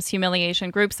orgasms,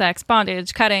 humiliation, group sex,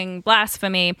 bondage, cutting,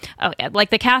 blasphemy. Oh, yeah, like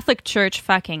the Catholic Church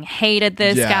fucking hated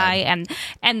this guy,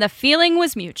 and the feeling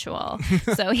was mutual.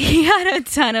 So he had a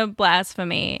ton of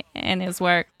blasphemy in his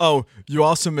work. Oh, you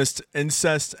also missed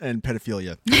incest and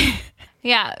pedophilia.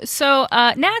 Yeah, so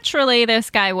naturally, this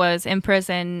guy was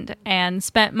imprisoned and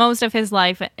spent most of his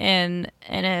life in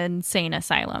an insane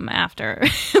asylum after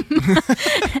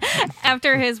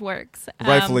after his works.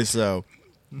 Rightfully so.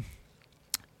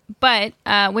 But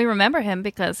we remember him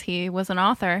because he was an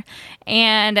author,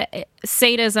 and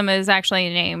sadism is actually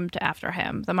named after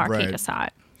him, the Marquis de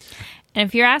Sade. And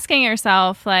if you're asking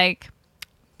yourself, like,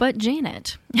 but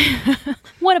Janet,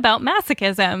 what about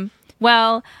masochism?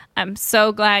 Well, I'm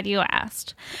so glad you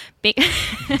asked,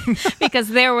 because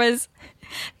there was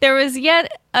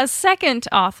yet a second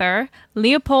author,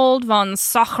 Leopold von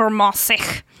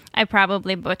Sacher-Masoch. I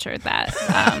probably butchered that.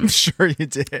 I'm sure you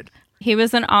did. He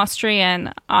was an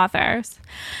Austrian author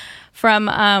from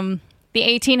the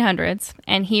 1800s,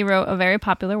 and he wrote a very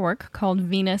popular work called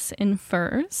Venus in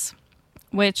Furs,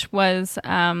 which was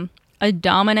a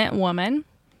dominant woman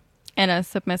and a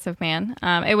submissive man.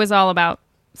 It was all about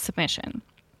submission.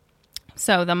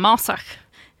 So the Masoch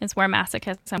is where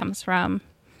masochism comes from,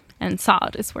 and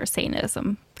Sade is where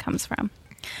Satanism comes from.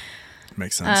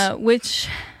 Makes sense. Which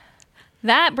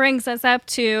that brings us up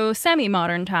to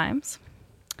semi-modern times,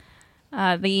 the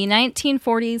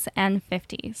 1940s and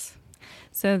 50s.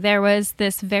 So there was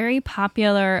this very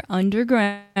popular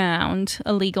underground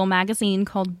illegal magazine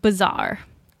called Bazaar,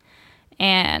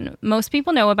 and most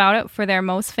people know about it for their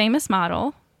most famous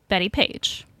model, Betty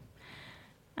Page.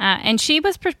 And she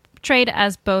was portrayed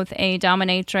as both a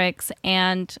dominatrix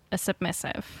and a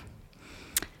submissive,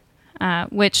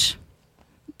 which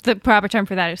the proper term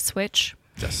for that is switch.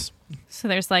 Yes. So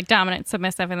there's like dominant,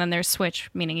 submissive, and then there's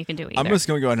switch, meaning you can do either. I'm just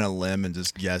going to go out on a limb and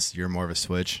just guess you're more of a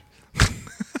switch.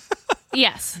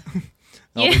 Yes.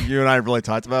 I don't think you and I really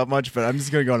talked about much, but I'm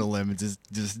just going to go on a limb and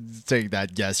just take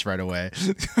that guess right away.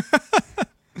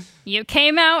 You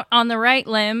came out on the right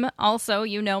limb. Also,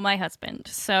 you know my husband.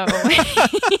 So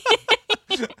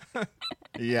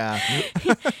yeah.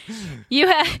 you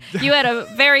had a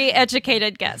very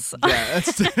educated guess. Yeah,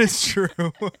 that is true.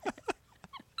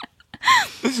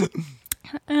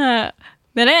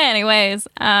 But anyways,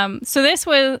 so this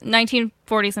was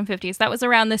 1940s and 50s. That was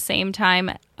around the same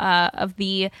time of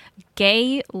the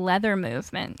gay leather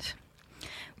movement,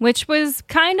 which was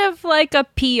kind of like a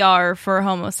PR for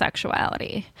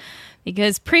homosexuality,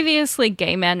 because previously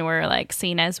gay men were like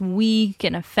seen as weak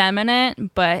and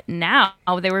effeminate, but now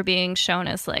they were being shown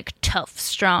as like tough,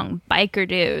 strong biker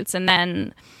dudes. And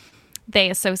then they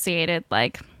associated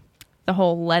like the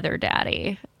whole leather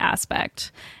daddy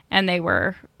aspect, and they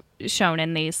were shown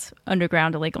in these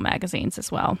underground illegal magazines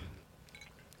as well.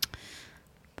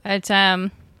 But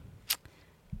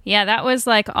yeah, that was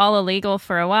like all illegal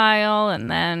for a while,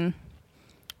 and then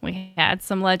we had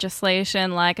some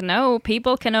legislation like, no,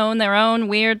 people can own their own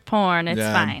weird porn. It's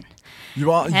fine.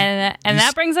 And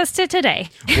that brings us to today.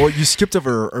 Well, you skipped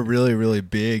over a really, really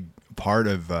big part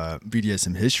of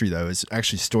BDSM history, though. It's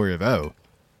actually Story of O.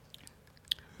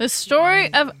 The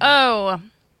Story of O.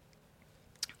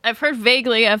 I've heard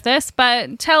vaguely of this,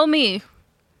 but tell me.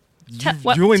 You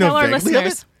only know vaguely of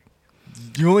it?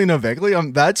 You only know vaguely?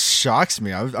 That shocks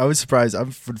me. I was surprised. I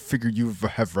would figure you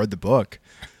have read the book.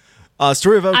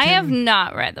 Story of O. I have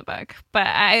not read the book, but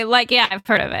I've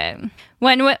heard of it.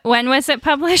 When was it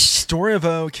published? Story of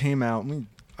O came out.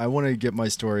 I want to get my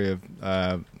story of.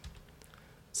 Let's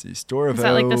see, Story of O. Is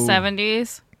that like the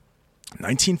 70s?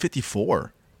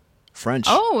 1954. French.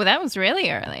 Oh, that was really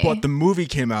early. But the movie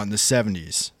came out in the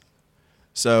 70s.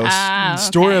 So okay.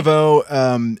 Story of O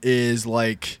is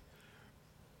like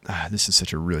this is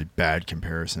such a really bad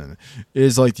comparison,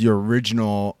 is like the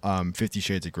original 50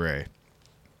 Shades of Grey.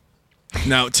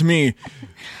 Now, to me,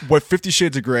 what 50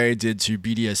 Shades of Grey did to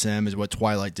BDSM is what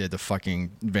Twilight did to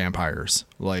fucking vampires.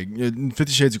 Like, 50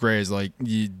 Shades of Grey is like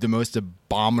the most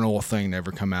abominable thing to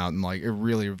ever come out, and like it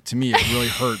really, to me, it really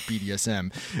hurt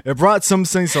BDSM. It brought some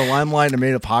things to the limelight and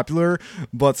made it popular,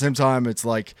 but at the same time, it's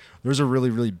like there's a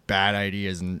really, really bad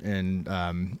ideas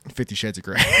in 50 Shades of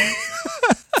Grey.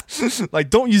 Like,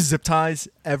 don't use zip ties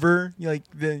ever.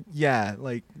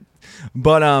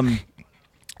 But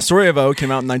Story of O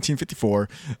came out in 1954,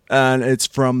 and it's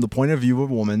from the point of view of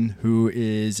a woman who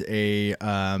is a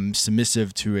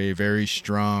submissive to a very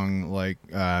strong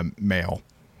male.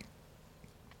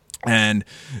 And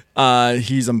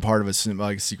he's part of a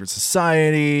secret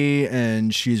society,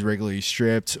 and she's regularly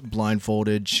stripped,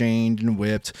 blindfolded, chained, and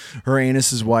whipped. Her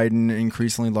anus is widened,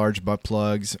 increasingly large butt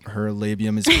plugs. Her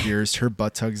labium is pierced. Her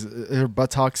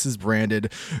buttocks is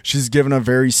branded. She's given a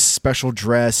very special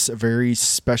dress, a very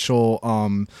special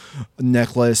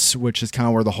necklace, which is kind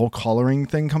of where the whole collaring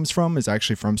thing comes from. Is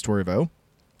actually from Story of O.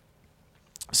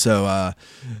 So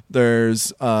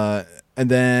there's and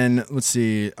then let's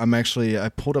see. I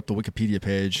pulled up the Wikipedia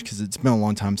page because it's been a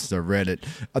long time since I read it.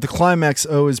 At the climax,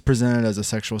 O is presented as a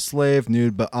sexual slave,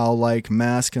 nude but owl-like,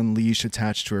 mask and leash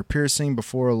attached to her piercing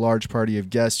before a large party of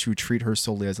guests who treat her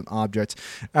solely as an object.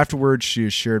 Afterwards, she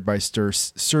is shared by Sir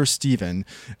Stephen,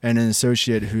 and an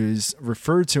associate who's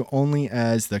referred to only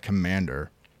as the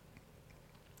commander.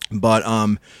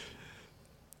 But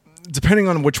depending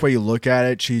on which way you look at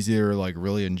it, she's either like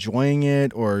really enjoying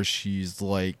it, or she's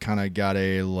like kind of got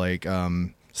a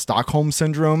Stockholm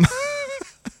syndrome.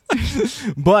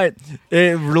 But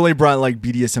it really brought like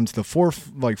BDSM to the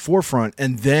forefront,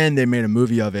 and then they made a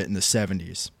movie of it in the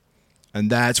 70s, and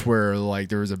that's where like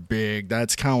there was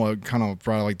that's kind of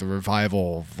brought like the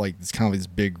revival of like this kind of this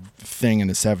big thing in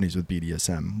the 70s with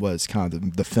BDSM was kind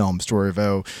of the film Story of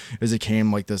O, as it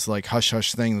came like this like hush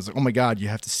hush thing. It was like, oh my god, you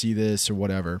have to see this or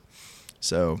whatever.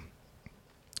 So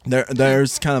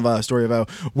there's kind of a Story of O,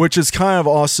 which is kind of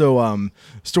also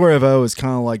Story of O is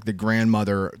kind of like the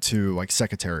grandmother to like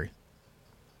Secretary.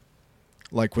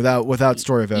 Like without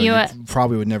Story of O, you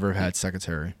probably would never have had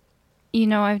Secretary. You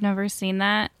know, I've never seen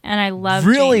that, and I love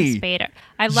really? James Spader.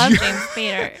 I love James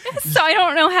Spader, so I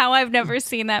don't know how I've never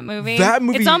seen that movie. That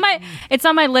movie, it's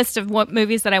on my list of what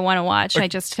movies that I want to watch. I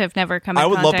just have never come. I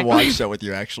would love to watch that with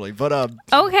you, actually, but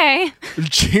okay.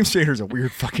 James Spader's a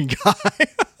weird fucking guy.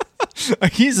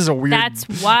 He's just a weird. That's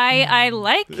why I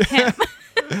like him.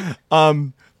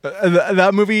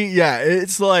 That movie, yeah,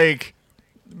 it's like.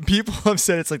 People have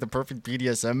said it's like the perfect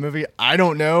BDSM movie. I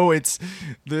don't know. It's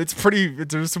pretty.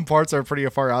 There's some parts that are pretty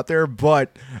far out there, but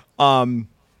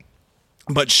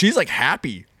she's like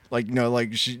happy. Like, you know,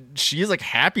 like she is like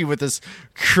happy with this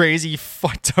crazy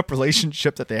fucked up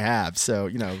relationship that they have. So,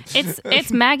 you know, it's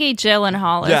Maggie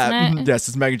Gyllenhaal, isn't it? Yes,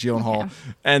 it's Maggie Gyllenhaal. Okay.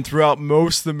 And throughout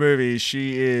most of the movie,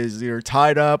 she is either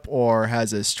tied up or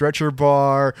has a stretcher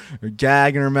bar or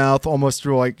gag in her mouth, almost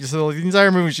through the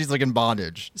entire movie. She's like in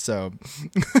bondage. So.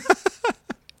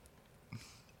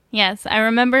 Yes, I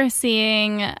remember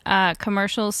seeing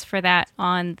commercials for that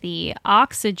on the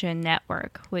Oxygen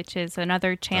Network, which is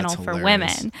another channel for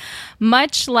women.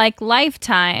 Much like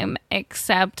Lifetime,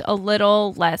 except a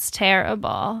little less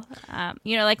terrible.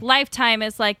 Like Lifetime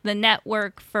is like the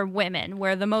network for women,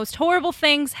 where the most horrible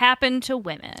things happen to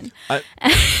women. I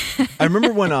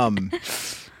remember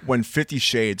when 50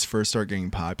 Shades first started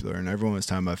getting popular, and everyone was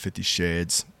talking about 50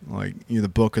 Shades, like the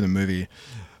book or the movie.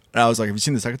 And I was like, have you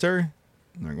seen The Secretary?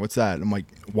 I'm like, what's that? I'm like,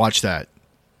 watch that.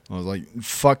 I was like,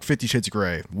 fuck 50 Shades of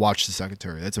Grey. Watch The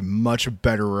Secretary. That's a much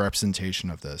better representation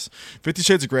of this. 50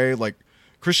 Shades of Grey, like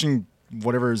Christian,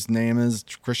 whatever his name is,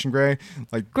 Christian Grey.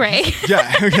 Like Grey.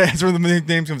 Yeah, okay, that's where the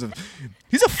name comes from.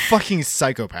 He's a fucking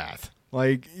psychopath.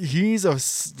 Like, he's a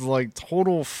like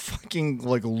total fucking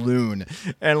like loon.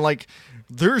 And like,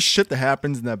 there's shit that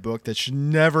happens in that book that should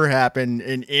never happen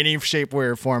in any shape, way,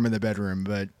 or form in the bedroom,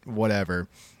 but whatever.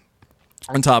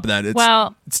 On top of that,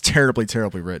 it's terribly,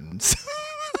 terribly written.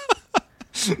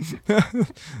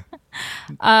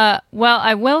 Well,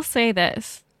 I will say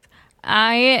this.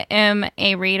 I am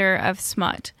a reader of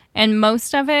smut, and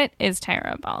most of it is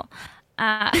terrible.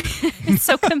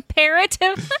 So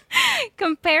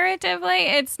comparatively,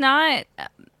 it's not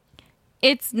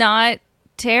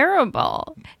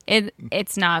terrible.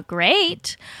 It's not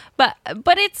great, but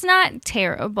it's not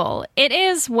terrible. It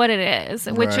is what it is,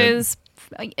 which is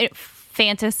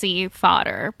fantasy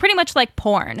fodder, pretty much like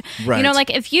porn. Right. You know, like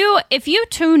if you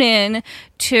tune in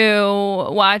to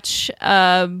watch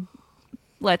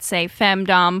let's say,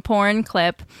 femdom porn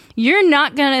clip, you're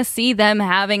not going to see them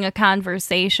having a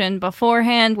conversation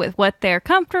beforehand with what they're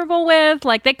comfortable with.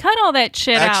 Like, they cut all that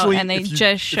shit out and they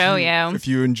just show you. If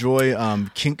you enjoy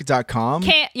kink.com.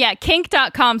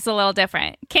 Kink.com's a little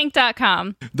different.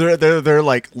 Kink.com. They're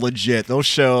like legit. They'll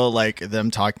show like them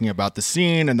talking about the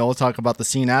scene, and they'll talk about the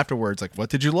scene afterwards. Like, what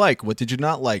did you like? What did you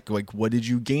not like? Like, what did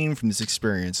you gain from this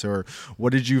experience? Or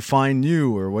what did you find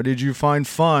new? Or what did you find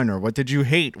fun? Or what did you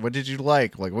hate? What did you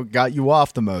like? Like, what got you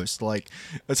off the most? Like,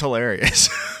 it's hilarious.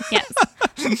 Yes.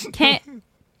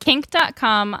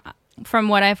 Kink.com, from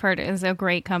what I've heard, is a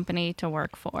great company to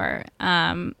work for.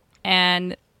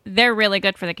 And they're really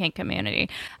good for the kink community.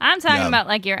 I'm talking about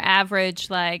like your average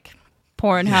like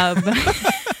Pornhub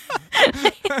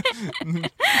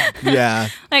Yeah.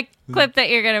 like clip that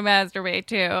you're gonna masturbate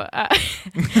to.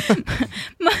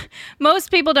 Most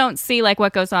people don't see like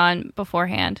what goes on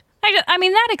beforehand. I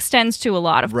mean, that extends to a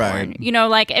lot of porn. You know,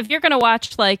 like if you're going to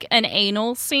watch like an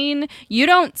anal scene, you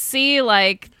don't see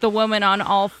like the woman on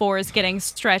all fours getting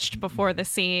stretched before the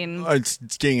scene. It's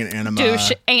getting an anima.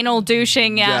 Anal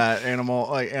douching, yeah. Yeah,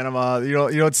 anima.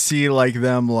 You don't see like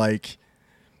them like,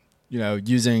 you know,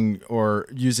 using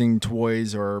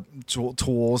toys or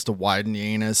tools to widen the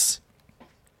anus.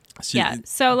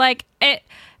 So like it.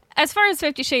 As far as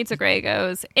 50 Shades of Grey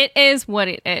goes, it is what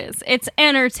it is. It's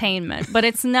entertainment, but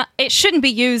it's not. It shouldn't be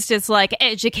used as like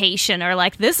education or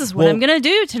like this is what I'm gonna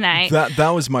do tonight. That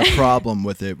was my problem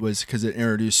with it, was because it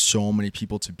introduced so many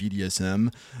people to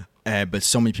BDSM, but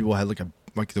so many people had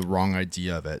like the wrong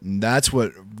idea of it, and that's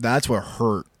what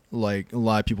hurt. Like a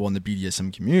lot of people in the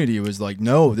BDSM community, it was like,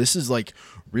 no, this is like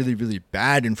really, really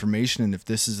bad information, and if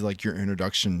this is like your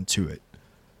introduction to it.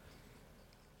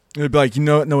 It'd be like, you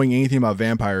know, knowing anything about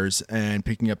vampires and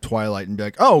picking up Twilight and be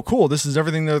like, oh, cool, this is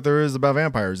everything that there is about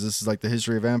vampires. This is like the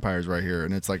history of vampires right here.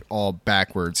 And it's like all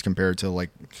backwards compared to like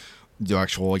the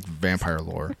actual like vampire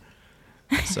lore.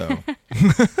 So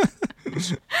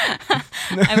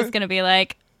I was going to be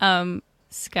like,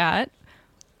 Scott,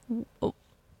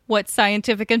 what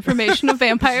scientific information of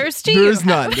vampires do you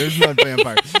have? There's none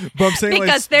vampires. But I'm saying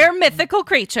because they're mythical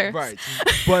creatures. Right.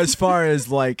 But as far as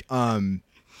like,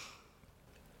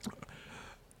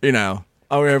 you know,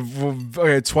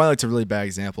 Twilight's a really bad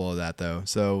example of that, though.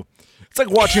 So it's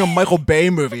like watching a Michael Bay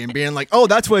movie and being like, "Oh,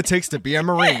 that's what it takes to be a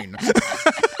Marine."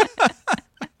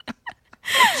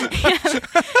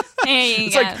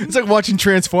 It's like watching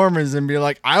Transformers and be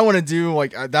like, "I want to do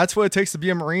like that's what it takes to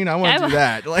be a Marine. I want to do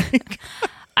that." Like,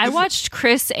 I watched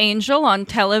Chris Angel on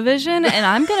television, and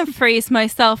I'm gonna freeze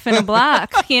myself in a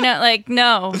block. You know, like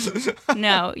no.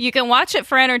 You can watch it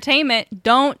for entertainment.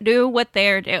 Don't do what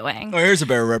they're doing. Oh, here's a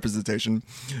better representation.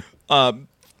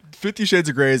 50 Shades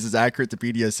of Grey is as accurate to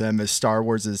BDSM as Star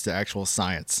Wars is to actual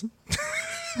science.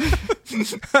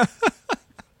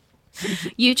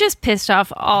 You just pissed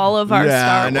off all of our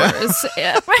Star Wars.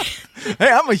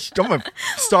 Hey, I'm a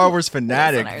Star Wars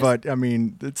fanatic, but I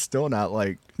mean, it's still not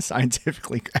like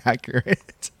scientifically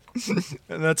accurate.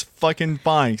 And that's fucking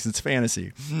fine because it's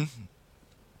fantasy.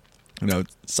 You know,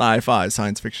 sci-fi,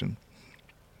 science fiction.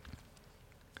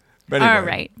 But anyway. All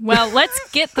right. Well,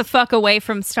 let's get the fuck away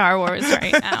from Star Wars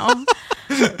right now.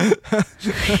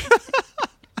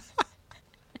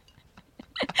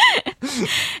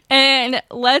 And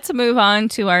let's move on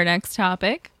to our next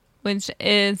topic, which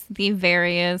is the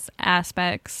various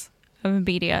aspects of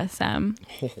BDSM.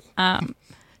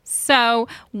 So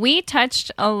we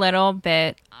touched a little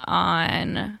bit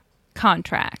on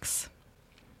contracts.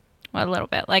 Well, a little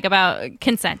bit, like about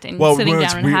consenting, sitting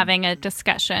down and having a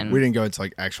discussion. We didn't go into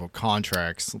like actual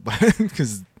contracts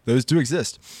because those do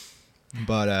exist.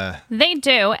 But they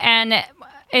do, and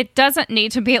it doesn't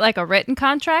need to be like a written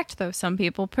contract, though some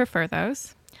people prefer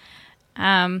those.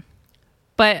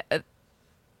 But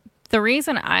the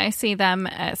reason I see them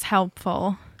as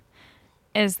helpful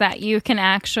is that you can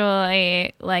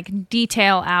actually like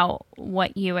detail out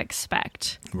what you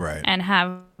expect, right, and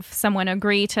have someone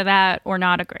agree to that or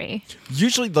not agree.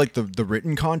 Usually, like the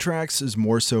written contracts is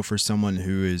more so for someone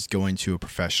who is going to a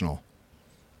professional.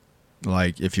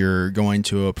 Like if you're going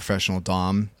to a professional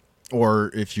dom,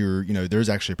 or if you're, you know, there's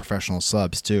actually professional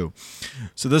subs too.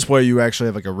 So this way you actually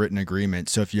have like a written agreement.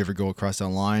 So if you ever go across that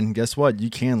line, guess what? You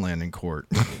can land in court.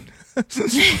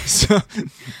 So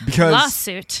because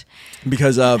lawsuit.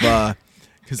 Because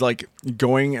like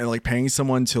going and like paying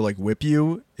someone to like whip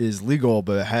you is legal,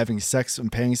 but having sex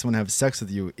and paying someone to have sex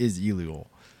with you is illegal.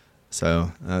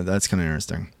 So that's kind of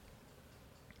interesting.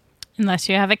 Unless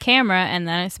you have a camera, and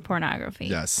then it's pornography.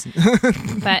 Yes.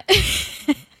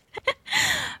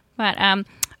 But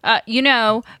you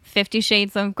know, 50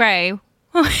 Shades of Grey.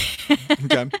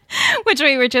 Okay. which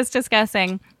we were just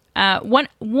discussing.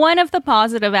 One of the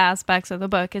positive aspects of the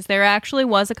book is there actually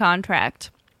was a contract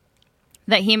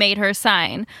that he made her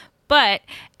sign, but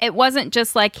it wasn't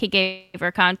just like he gave her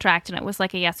a contract and it was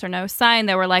like a yes or no sign.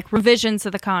 There were like revisions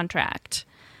of the contract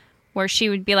where she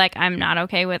would be like, I'm not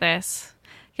okay with this.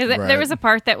 Because there was a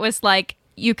part that was like,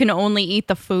 you can only eat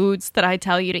the foods that I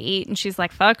tell you to eat. And she's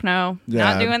like, fuck no,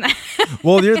 not doing that.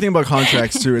 Well, the other thing about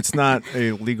contracts too, it's not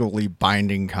a legally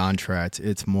binding contract.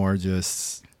 It's more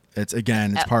just, it's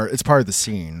part of the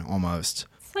scene almost.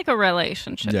 It's like a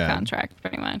relationship contract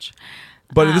pretty much.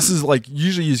 But this is like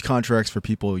usually use contracts for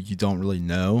people you don't really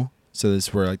know. So this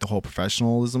is where like the whole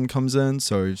professionalism comes in.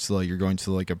 So it's like you're going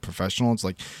to like a professional. It's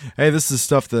like, hey, this is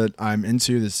stuff that I'm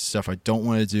into. This is stuff I don't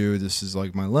want to do. This is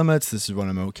like my limits. This is what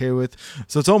I'm okay with.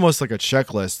 So it's almost like a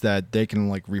checklist that they can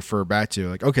like refer back to.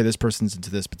 Like, okay, this person's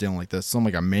into this, but they don't like this. It's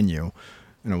almost like a menu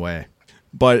in a way.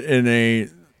 But in a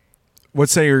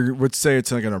let's say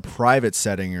it's like in a private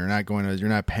setting, you're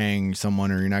not paying someone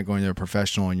or you're not going to a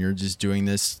professional and you're just doing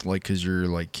this like because you're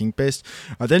like kink based.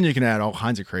 Then you can add all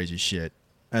kinds of crazy shit.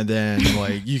 And then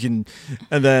like and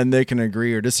then they can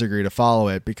agree or disagree to follow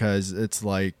it because it's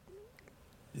like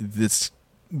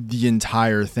the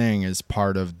entire thing is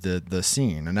part of the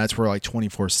scene. And that's where like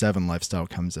 24/7 lifestyle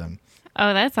comes in.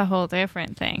 Oh, that's a whole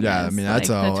different thing. Yeah. I mean, that's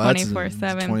like all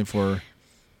 24/7. 24.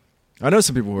 I know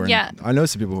some people who are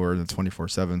in the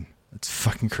 24/7. It's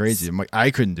fucking crazy. I'm like, I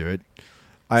couldn't do it.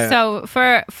 So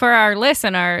for our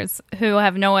listeners who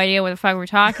have no idea what the fuck we're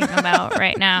talking about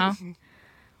right now,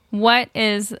 what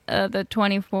is the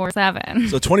 24/7?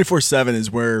 So 24/7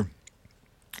 is where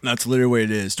that's literally what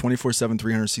it is. 24/7,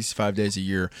 365 days a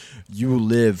year, you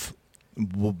live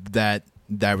that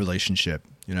relationship.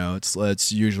 You know,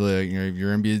 it's usually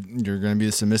you're gonna be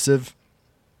a submissive.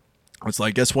 It's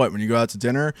like, guess what? When you go out to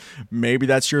dinner, maybe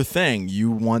that's your thing. You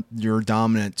want your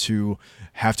dominant to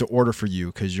have to order for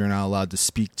you because you're not allowed to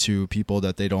speak to people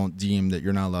that they don't deem that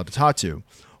you're not allowed to talk to.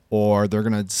 Or they're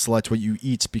going to select what you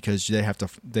eat because they have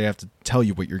to tell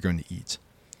you what you're going to eat.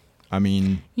 I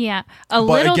mean, yeah, a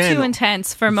little too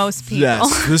intense for most people.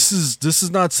 Yes, this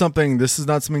is not something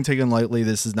taken lightly.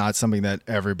 This is not something that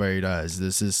everybody does.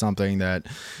 This is something that,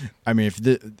 I mean,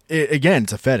 again,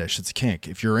 it's a fetish. It's a kink.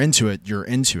 If you're into it, you're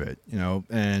into it. You know,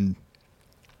 and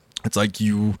it's like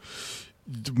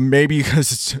maybe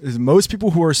because most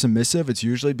people who are submissive, it's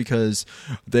usually because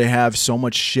they have so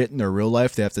much shit in their real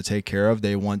life they have to take care of.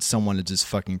 They want someone to just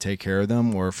fucking take care of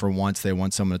them, or for once they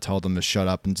want someone to tell them to shut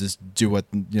up and just do what,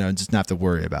 just not have to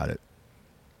worry about it.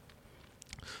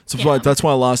 So that's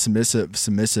why a lot of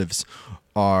submissives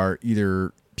are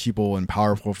either people in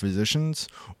powerful positions,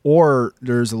 or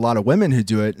there's a lot of women who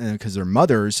do it because they're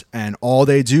mothers and all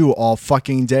they do all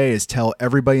fucking day is tell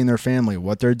everybody in their family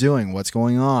what they're doing, what's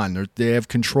going on. They have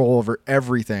control over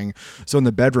everything. So in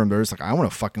the bedroom, they're just like, I want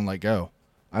to fucking let go.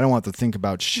 I don't want to think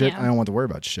about shit. I don't want to worry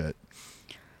about shit.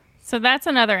 So that's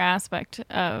another aspect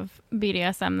of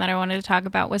BDSM that I wanted to talk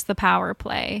about was the power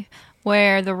play,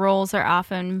 where the roles are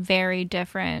often very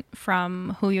different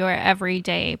from who your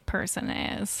everyday person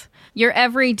is. Your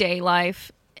everyday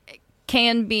life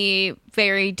can be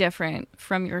very different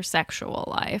from your sexual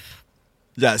life.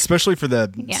 Yeah, especially for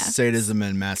the sadism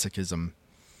and masochism.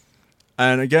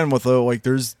 And again, with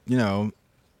there's,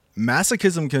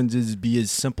 masochism can just be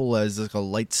as simple as like a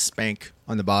light spank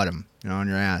on the bottom, on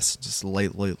your ass, just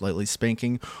lightly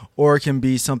spanking, or it can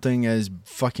be something as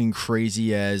fucking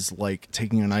crazy as like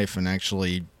taking a knife and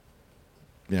actually,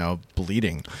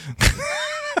 bleeding.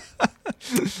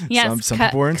 Yes, some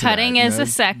people are into cutting that, is a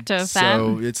sect of that.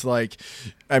 So it's like,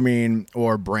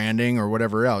 or branding or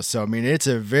whatever else. So, it's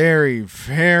a very,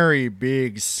 very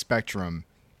big spectrum.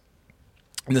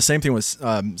 And the same thing with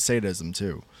sadism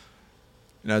too.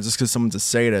 Just because someone's a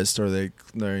sadist or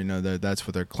that's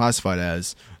what they're classified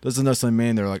as doesn't necessarily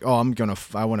mean they're like, oh,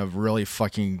 I want to really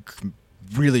fucking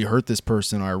really hurt this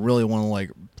person, or I really want to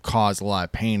like cause a lot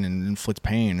of pain and inflict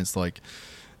pain. It's like,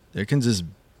 it can just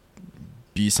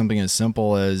be something as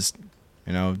simple as,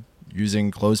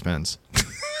 using clothespins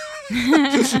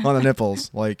on the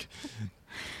nipples. Like,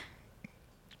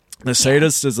 the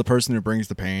sadist is the person who brings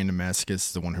the pain, the masochist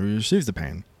is the one who receives the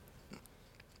pain.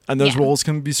 And those roles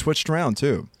can be switched around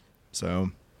too.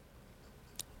 So,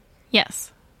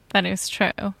 yes, that is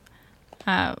true.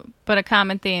 But a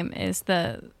common theme is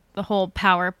the whole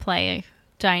power play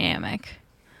dynamic,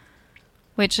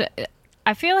 which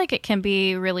I feel like it can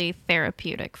be really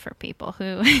therapeutic for people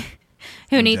who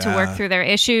need to work through their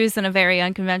issues in a very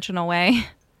unconventional way.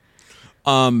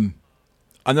 I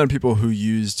know people who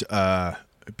used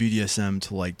BDSM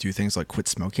to like do things like quit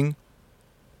smoking.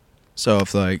 So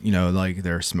if like, you know, like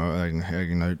they're smoking, like,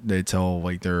 you know, they tell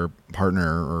like their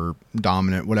partner or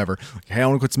dominant, whatever, like, hey, I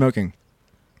want to quit smoking.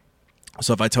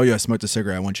 So if I tell you I smoked a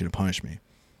cigarette, I want you to punish me.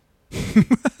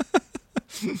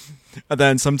 And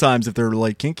then sometimes if they're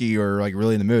like kinky or like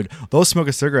really in the mood, they'll smoke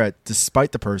a cigarette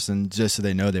despite the person just so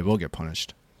they know they will get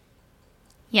punished.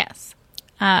 Yes.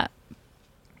 I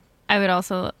would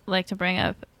also like to bring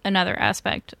up another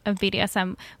aspect of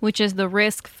BDSM, which is the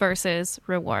risk versus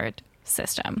reward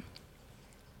system.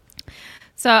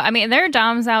 So, I mean, there are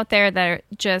DOMs out there that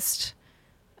just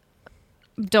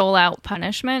dole out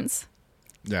punishments.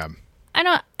 Yeah.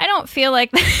 I don't feel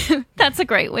like that's a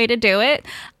great way to do it.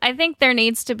 I think there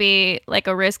needs to be like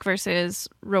a risk versus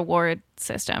reward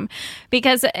system,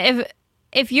 because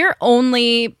if you're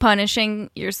only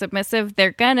punishing your submissive,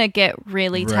 they're gonna get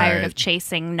really tired of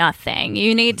chasing nothing.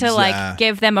 You need to like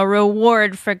give them a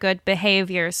reward for good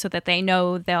behavior so that they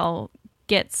know they'll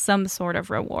get some sort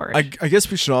of reward. I guess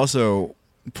we should also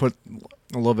put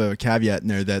a little bit of a caveat in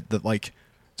there that like,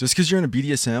 just because you're in a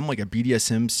BDSM, like a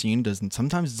BDSM scene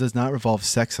sometimes does not involve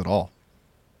sex at all.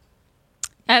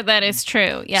 That is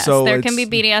true. Yes, so there can be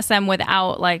BDSM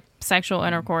without like sexual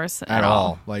intercourse at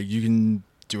all. Like you can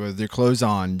do it with your clothes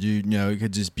on. You know, it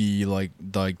could just be like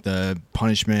the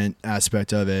punishment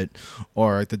aspect of it,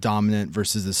 or like the dominant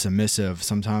versus the submissive.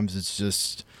 Sometimes it's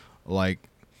just like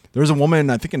there's a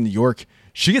woman I think in New York.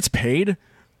 She gets paid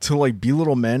to like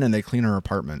belittle men and they clean her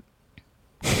apartment.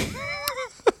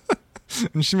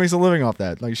 And she makes a living off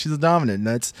that. Like she's a dominant,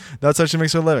 and that's how she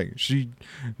makes her living. She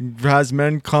has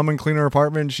men come and clean her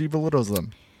apartment, and she belittles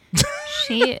them.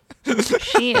 She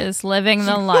is living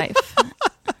the life.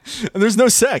 And there's no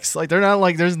sex. Like they're not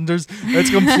like there's it's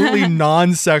a completely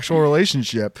non-sexual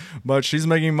relationship. But she's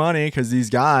making money because these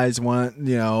guys want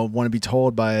to be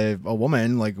told by a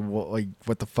woman like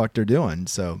what the fuck they're doing.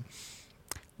 So,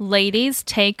 ladies,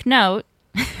 take note.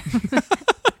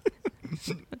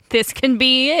 This can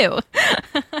be you.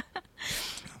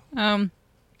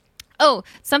 Oh,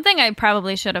 something I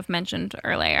probably should have mentioned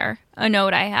earlier, a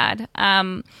note I had.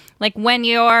 Like when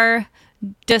you're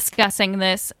discussing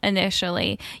this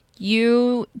initially,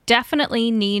 you definitely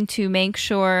need to make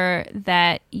sure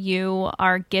that you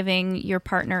are giving your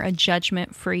partner a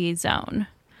judgment-free zone,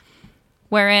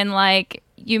 wherein like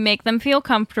you make them feel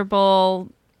comfortable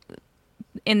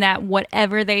in that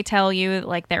whatever they tell you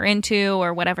like they're into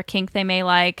or whatever kink they may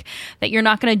like, that you're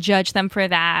not going to judge them for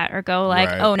that or go like,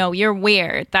 oh no, you're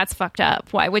weird, that's fucked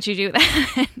up, why would you do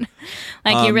that?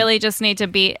 Like you really just need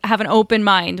to have an open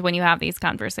mind when you have these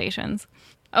conversations.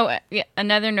 Oh yeah,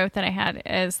 another note that I had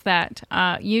is that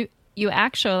you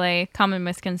actually, common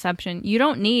misconception, you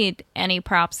don't need any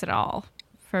props at all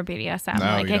for BDSM. No,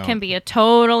 like it can be a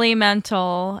totally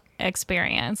mental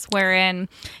experience wherein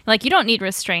like you don't need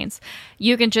restraints.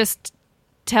 You can just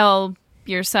tell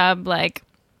your sub like,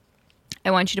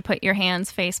 I want you to put your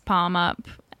hands face palm up.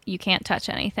 You can't touch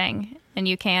anything, and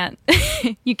you can't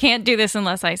you can't do this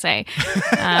unless I say.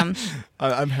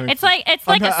 It's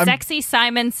like a sexy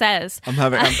Simon Says. I'm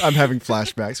having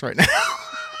flashbacks right now.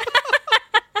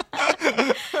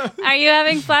 Are you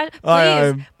having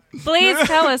Please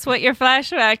tell us what your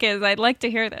flashback is. I'd like to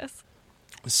hear this.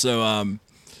 So,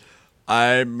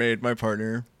 I made my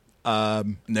partner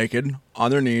naked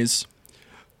on their knees,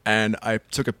 and I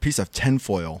took a piece of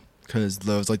tinfoil because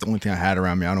that was like the only thing I had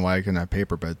around me. I don't know why I couldn't have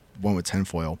paper, but went with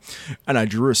tinfoil, and I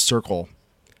drew a circle,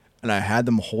 and I had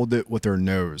them hold it with their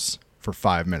nose for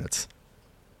 5 minutes.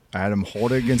 I had them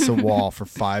hold it against the wall for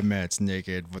 5 minutes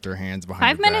naked with their hands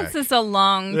behind 5 minutes is a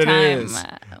long time. It is.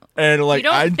 And like, you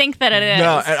don't think that it is.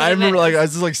 No, and I remember like I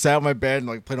was just like sat on my bed and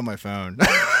like played on my phone.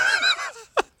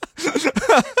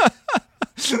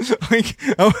 Like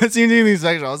I wasn't even doing anything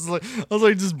sexual. I was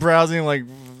like just browsing like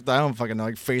I don't fucking know,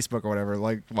 like Facebook or whatever,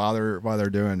 like while they're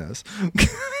doing this.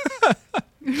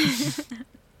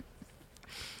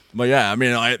 But yeah, I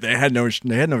mean, they had no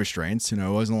restraints. You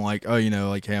know, it wasn't like, oh,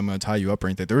 like, hey, I'm going to tie you up or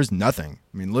anything. There was nothing.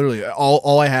 I mean, literally,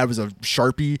 all I had was a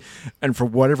Sharpie, and for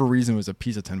whatever reason, it was a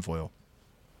piece of tinfoil.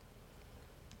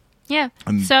 Yeah.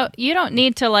 So you don't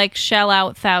need to like shell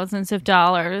out thousands of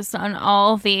dollars on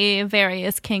all the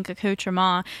various kink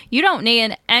accoutrements. You don't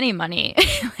need any money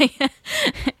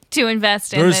to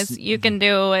invest in this. You can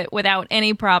do it without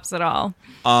any props at all.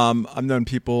 I've known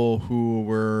people who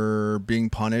were being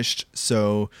punished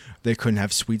so they couldn't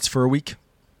have sweets for a week.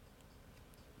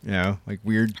 Like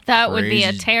weird. That crazy. Would be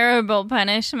a terrible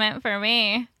punishment for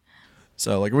me.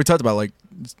 So like we talked about, like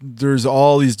there's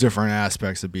all these different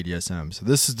aspects of BDSM. So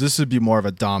this would be more of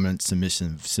a dominant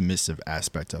submissive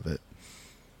aspect of it.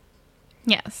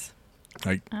 Yes.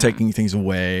 Like taking things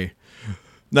away.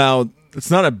 Now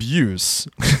it's not abuse.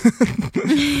 I'm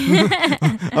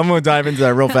going to dive into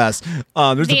that real fast.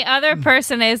 The other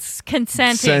person is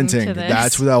consenting to this.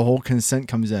 That's where that whole consent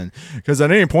comes in. Because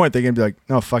at any point they can be like,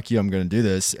 "No, fuck you, I'm going to do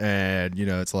this," and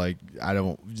it's like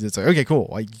It's like, okay, cool.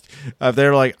 Like if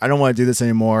they're like, "I don't want to do this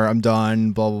anymore. I'm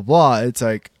done." Blah blah blah. It's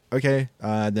like, okay,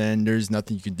 then there's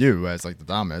nothing you can do as like the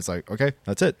dominant. It's like, okay,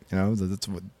 that's it. That's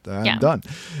what I'm done.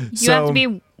 You have to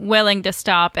be willing to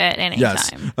stop at any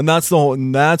time. And that's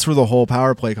where the whole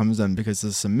power play comes in, because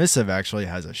the submissive actually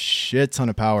has a shit ton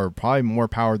of power, probably more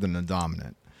power than the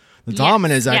dominant. The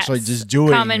dominant is actually just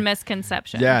doing common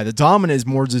misconception. Yeah, the dominant is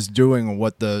more just doing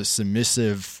what the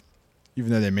submissive,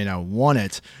 even though they may not want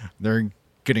it, they're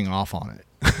getting off on it.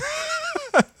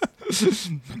 It's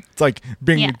like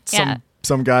being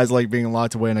some guys like being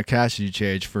locked away in a custody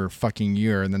cage for a fucking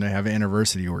year, and then they have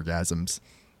anniversary orgasms.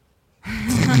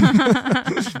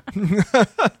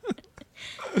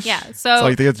 So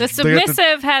like the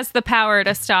submissive has the power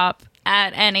to stop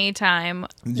at any time,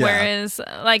 whereas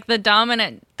like the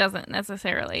dominant doesn't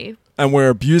necessarily. And where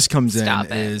abuse comes in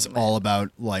is all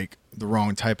about like the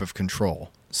wrong type of control.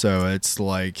 So it's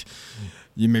like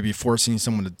you may be forcing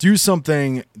someone to do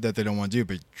something that they don't want to do,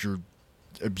 but you're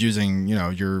abusing,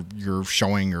 you're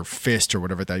showing your fist or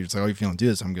whatever that you're like, oh, if you don't do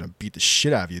this, I'm going to beat the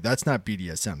shit out of you. That's not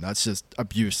BDSM. That's just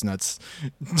abuse. And that's,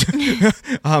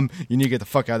 you need to get the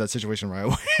fuck out of that situation right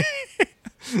away.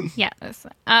 Yes.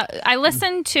 I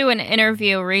listened to an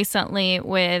interview recently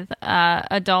with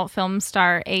adult film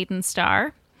star Aiden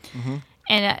Starr,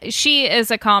 and she is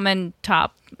a common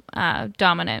top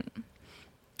dominant.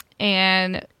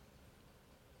 And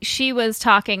she was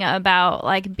talking about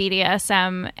like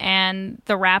BDSM and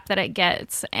the rap that it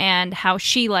gets and how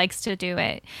she likes to do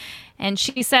it. And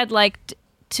she said like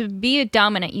to be a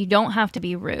dominant, you don't have to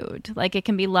be rude. Like it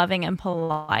can be loving and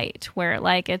polite, where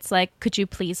like it's like, could you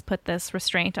please put this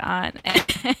restraint on?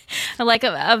 Like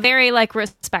a very like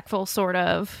respectful sort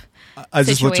of I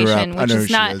just looked her up. I know who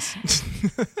she is.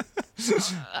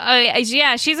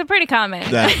 Yeah, she's a pretty common.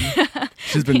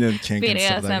 She's been doing kink and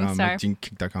stuff like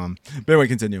kink.com. But anyway,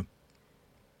 continue.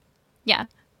 Yeah.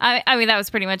 I mean, that was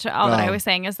pretty much all that I was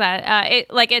saying, is that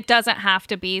it doesn't have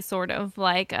to be sort of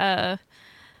like a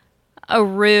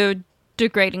rude,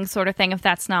 degrading sort of thing if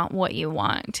that's not what you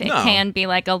want. It can be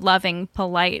like a loving,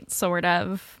 polite sort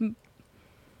of.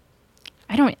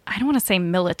 I don't want to say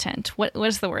militant. What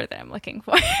is the word that I'm looking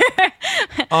for?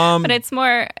 But it's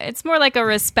more like a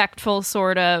respectful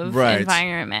sort of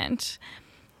environment.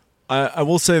 I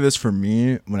will say this, for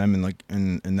me, when I'm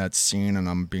in that scene and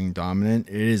I'm being dominant,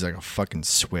 it is like a fucking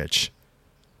switch.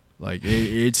 Like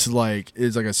it's like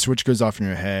a switch goes off in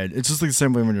your head. It's just like the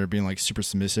same way when you're being like super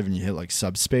submissive and you hit like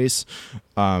subspace.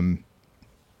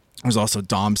 There's also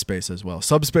dom space as well.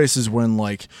 Subspace is when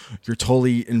like you're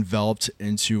totally enveloped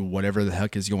into whatever the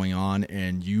heck is going on,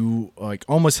 and you like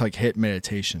almost like hit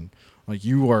meditation. Like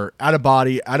you are out of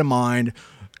body, out of mind,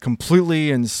 completely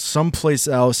in someplace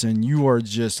else, and you are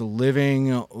just living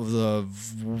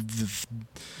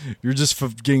you're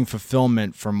just getting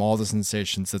fulfillment from all the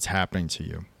sensations that's happening to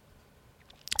you.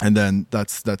 And then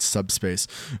that's subspace.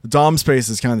 Dom space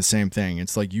is kind of the same thing.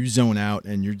 It's like you zone out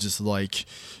and you're just like,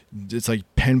 it's like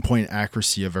pinpoint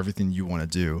accuracy of everything you want to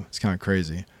do. It's kind of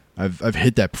crazy. I've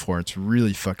hit that before. It's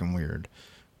really fucking weird.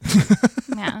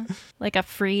 Yeah, like a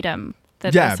freedom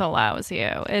that this allows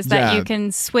you is that you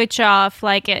can switch off,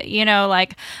 like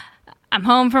like I'm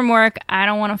home from work. I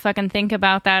don't want to fucking think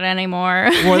about that anymore.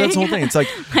 Well, that's the whole thing. It's like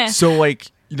so, like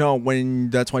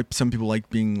when that's why some people like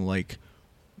being like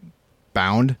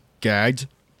bound, gagged,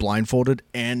 blindfolded,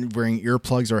 and wearing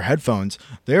earplugs or headphones.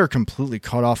 They are completely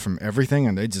cut off from everything,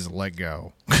 and they just let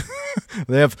go.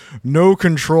 They have no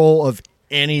control of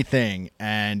anything,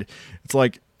 and it's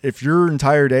like if your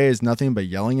entire day is nothing but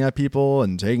yelling at people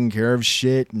and taking care of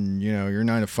shit, and your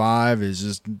 9 to 5 is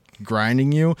just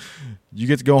grinding you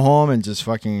get to go home and just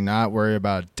fucking not worry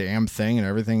about a damn thing, and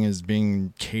everything is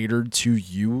being catered to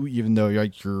you, even though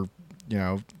like you're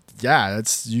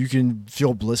you can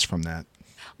feel bliss from that.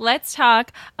 Let's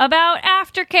talk about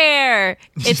aftercare.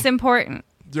 It's important.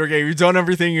 Okay, you've done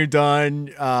everything you've done.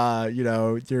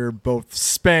 You're both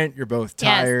spent. You're both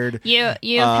tired. Yes.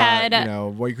 You've had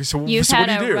a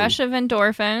rush of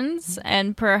endorphins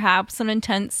and perhaps an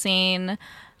intense scene.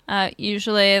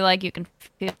 Usually, like you can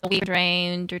feel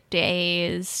drained or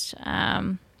dazed.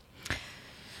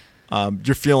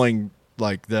 You're feeling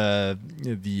like the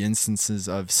instances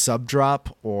of sub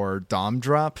drop or dom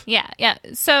drop. Yeah.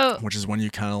 So, which is when you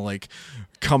kind of like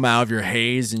come out of your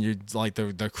haze and you like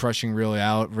the crushing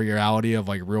reality of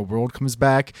like real world comes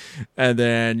back, and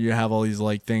then you have all these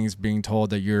like things being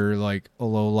told that you're like a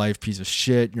low life piece of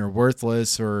shit and you're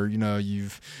worthless, or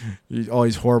all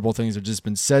these horrible things have just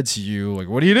been said to you. Like,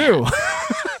 what do you do?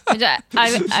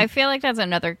 I feel like that's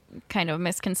another kind of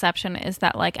misconception, is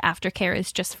that like aftercare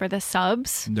is just for the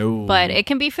subs. No, but it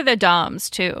can be for the doms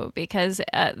too, because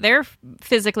they're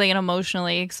physically and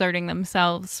emotionally exerting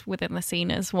themselves within the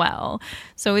scene as well.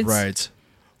 So it's right.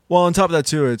 Well, on top of that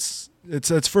too, it's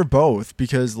for both,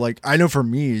 because like I know for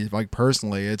me, like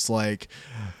personally, it's like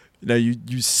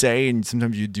you say and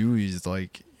sometimes you do these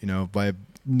like by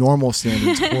normal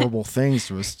standards horrible things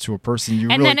to a person you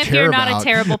and really care about. And then if you're not a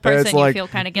terrible person, you like, feel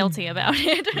kind of guilty about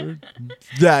it.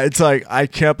 Yeah, it's like, I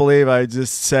can't believe I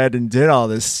just said and did all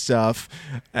this stuff,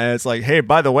 and it's like, hey,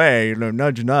 by the way,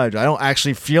 nudge nudge, I don't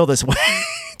actually feel this way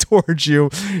towards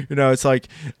you. It's like,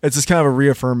 it's just kind of a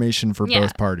reaffirmation for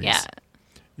both parties.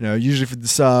 Usually for the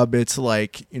sub, it's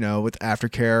like, with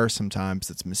aftercare,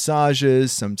 sometimes it's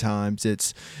massages, sometimes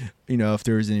it's, if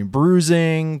there's any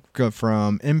bruising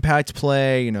from impact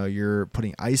play, you're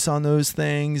putting ice on those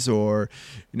things, or,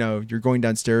 you're going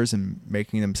downstairs and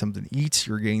making them something to eat.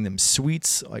 You're getting them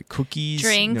sweets like cookies.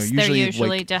 Drinks, they're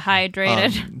usually like,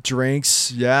 dehydrated.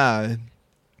 Drinks, yeah.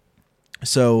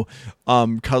 So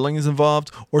cuddling is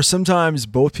involved, or sometimes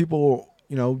both people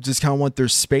just kind of want their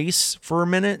space for a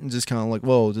minute and just kind of like,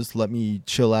 whoa, just let me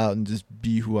chill out and just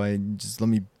be just let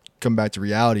me come back to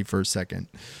reality for a second.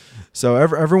 So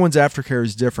everyone's aftercare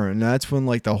is different. And that's when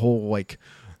like the whole like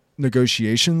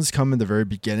negotiations come in the very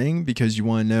beginning, because you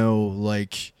want to know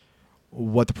like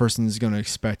what the person is going to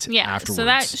expect afterwards. So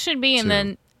that should be in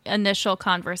the initial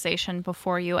conversation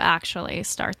before you actually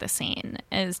start the scene,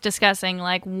 is discussing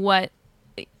like what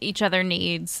each other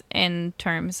needs in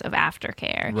terms of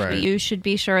aftercare. Right. You should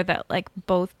be sure that like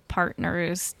both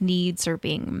partners' needs are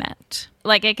being met.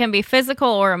 Like it can be physical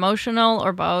or emotional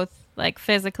or both. Like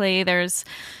physically, there's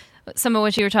some of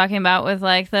what you were talking about with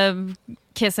like the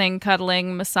kissing,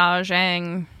 cuddling,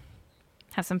 massaging,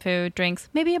 have some food, drinks,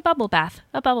 maybe a bubble bath.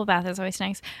 A bubble bath is always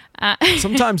nice.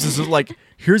 Sometimes it's like,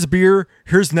 here's a beer,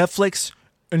 here's Netflix,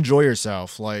 enjoy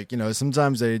yourself. Like,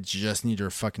 sometimes they just need your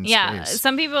fucking space. Yeah,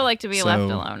 some people like to be left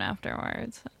alone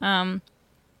afterwards. And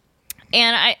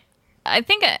I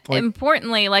think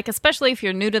importantly, like especially if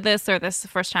you're new to this or this is the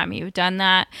first time you've done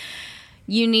that,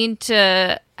 you need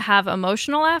to have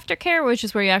emotional aftercare, which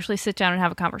is where you actually sit down and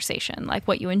have a conversation, like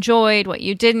what you enjoyed, what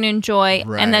you didn't enjoy,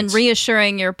 right. And then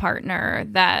reassuring your partner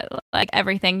that like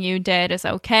everything you did is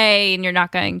okay and you're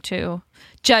not going to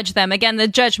judge them. Again, the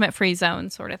judgment-free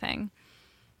zone sort of thing.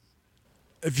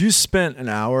 If you spent an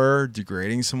hour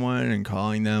degrading someone and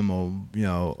calling them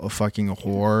a fucking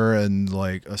whore and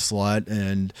like a slut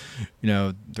and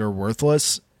they're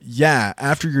worthless, yeah,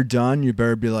 after you're done, you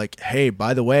better be like, hey,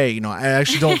 by the way, I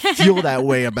actually don't feel that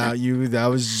way about you. That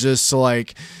was just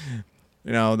like,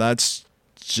 that's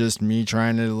just me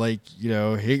trying to like,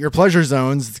 hit your pleasure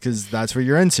zones because that's what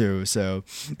you're into. So,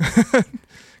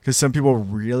 because some people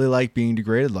really like being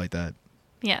degraded like that.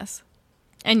 Yes.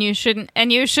 And you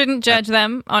shouldn't judge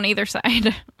them on either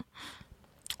side.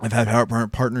 I've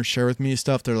had partners share with me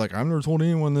stuff. They're like, I've never told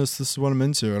anyone this is what I'm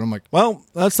into. And I'm like, well,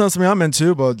 that's not something I'm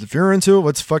into, but if you're into it,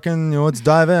 let's fucking, let's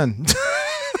dive in.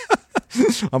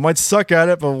 I might suck at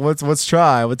it, but let's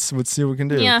try. Let's see what we can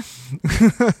do. Yeah.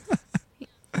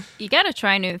 You got to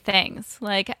try new things.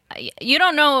 Like, you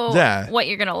don't know what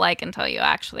you're going to like until you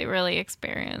actually really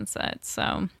experience it.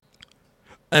 So.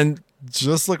 And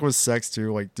just like with sex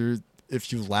too, like, dude,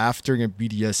 if you laugh during a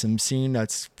BDSM scene,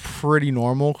 that's pretty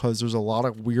normal because there's a lot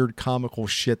of weird comical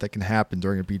shit that can happen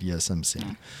during a BDSM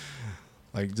scene.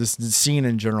 Like just the scene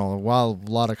in general, while a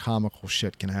lot of comical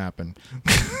shit can happen.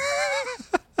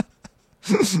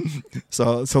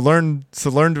 so learn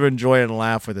to enjoy it and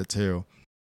laugh with it too.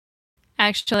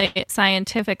 Actually,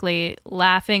 scientifically,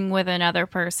 laughing with another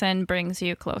person brings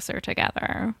you closer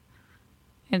together.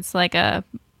 It's like a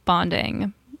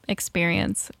bonding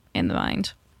experience in the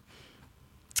mind.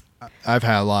 I've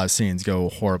had a lot of scenes go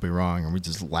horribly wrong, and we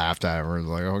just laughed at it. We're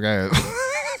like, okay.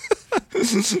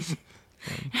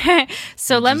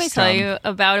 So let me tell you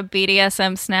about a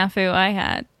BDSM snafu I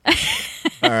had.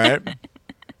 All right.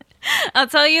 I'll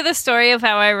tell you the story of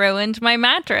how I ruined my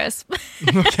mattress.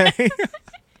 Okay.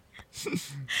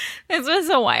 This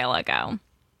was a while ago.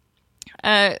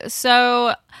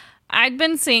 So I'd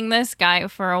been seeing this guy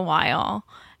for a while.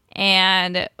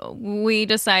 And we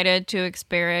decided to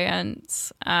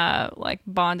experience like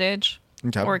bondage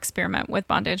or experiment with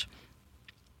bondage.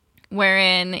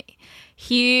 wherein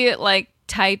he like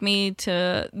tied me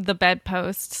to the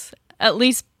bedposts. At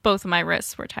least both of my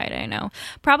wrists were tied, I know.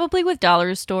 Probably with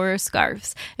dollar store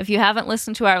scarves. If you haven't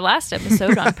listened to our last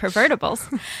episode on pervertibles,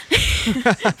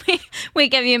 we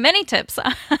give you many tips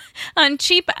on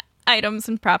cheap items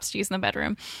and props to use in the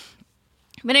bedroom.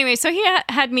 But anyway, so he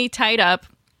had me tied up,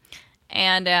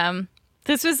 and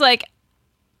this was like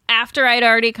after I'd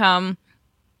already come.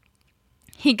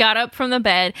 He got up from the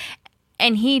bed,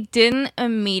 and he didn't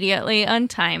immediately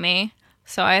untie me.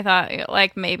 So I thought,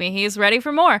 like, maybe he's ready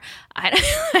for more.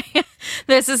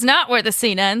 This is not where the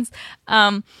scene ends.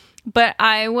 But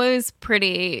I was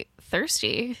pretty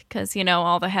thirsty because, you know,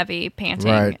 all the heavy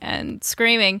panting and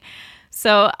screaming.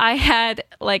 So I had,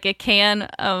 like, a can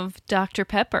of Dr.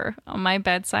 Pepper on my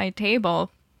bedside table.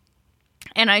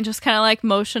 And I just kind of, like,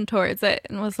 motioned towards it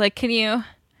and was like, can you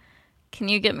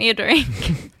get me a drink?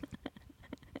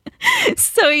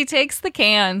 So he takes the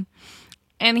can.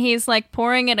 And he's like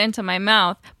pouring it into my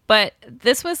mouth. But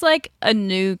this was like a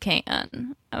new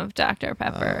can of Dr.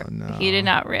 Pepper. Oh, no. He did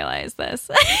not realize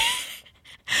this.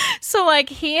 So like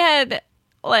he had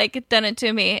like done it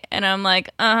to me. And I'm like,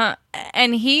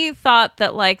 And he thought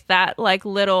that like that like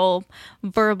little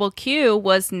verbal cue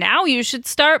was now you should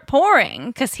start pouring.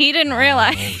 Because he didn't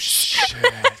realize shit.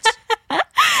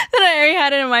 that I already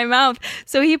had it in my mouth.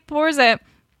 So he pours it.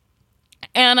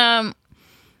 And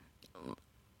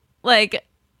like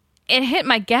it hit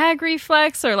my gag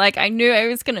reflex, or like I knew I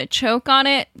was gonna choke on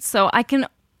it. So I can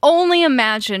only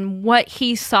imagine what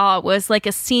he saw was like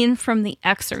a scene from The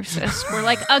Exorcist where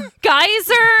like a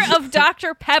geyser of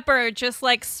Dr. Pepper just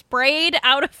like sprayed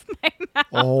out of my mouth.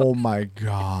 Oh my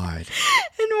God.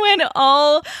 And went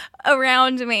all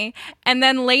around me. And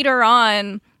then later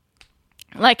on,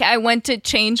 like I went to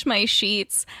change my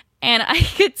sheets and I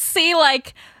could see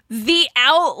like the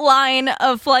outline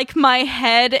of like my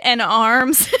head and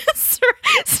arms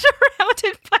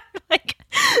surrounded by like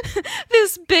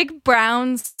this big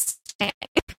brown stain.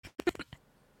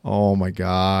 Oh my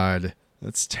God,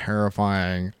 that's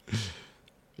terrifying.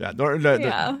 Yeah,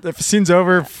 if the scene's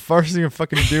over, first thing you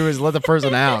fucking do is let the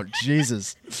person out.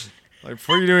 Jesus, like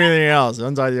before you do anything else,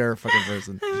 untie the other fucking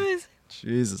person.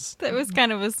 Jesus. That was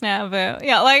kind of a snafu.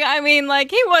 Yeah, like, I mean,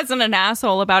 like, he wasn't an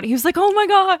asshole about it. He was like, oh my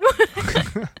God.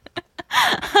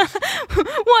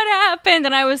 What happened?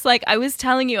 And I was like, I was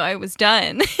telling you I was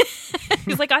done.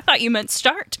 He's like, I thought you meant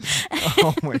start.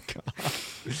 Oh my God.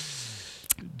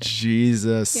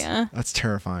 Jesus. Yeah. That's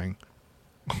terrifying.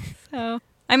 So,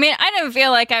 I mean, I didn't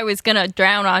feel like I was going to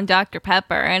drown on Dr.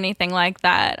 Pepper or anything like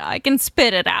that. I can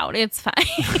spit it out. It's fine.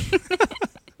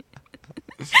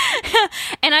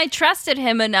 And I trusted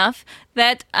him enough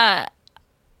that,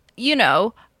 you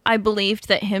know, I believed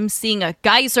that him seeing a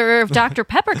geyser of Dr.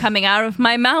 Pepper coming out of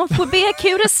my mouth would be a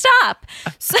cue to stop.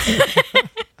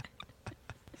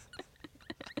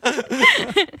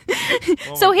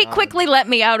 So he quickly let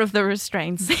me out of the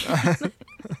restraints.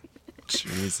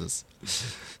 Jesus.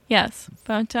 Yes,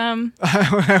 but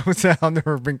I would say I've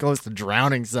never been close to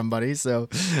drowning somebody. So,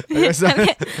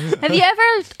 have you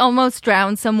ever almost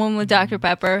drowned someone with Dr.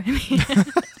 Pepper?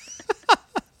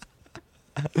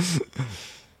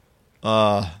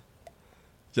 Yeah,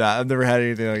 I've never had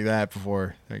anything like that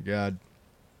before. Thank God.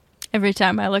 Every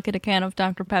time I look at a can of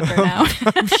Dr. Pepper now.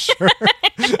 I'm sure.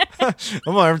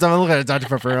 Every time I look at a Dr.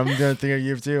 Pepper, I'm gonna think of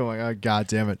you too. I'm like, oh, God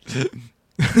damn it.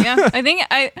 Yeah,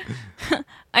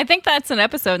 I think that's an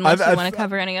episode unless you want to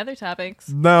cover any other topics.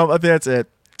 No, I think that's it.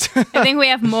 I think we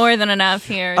have more than enough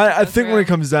here. I think when it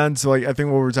comes down to like, I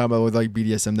think what we're talking about with like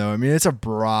BDSM though, I mean, it's a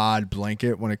broad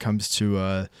blanket when it comes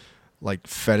to like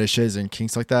fetishes and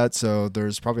kinks like that. So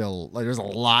there's probably there's a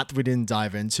lot we didn't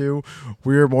dive into.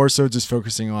 We're more so just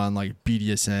focusing on like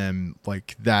BDSM,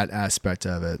 like that aspect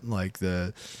of it, like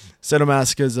the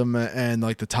sadomasochism and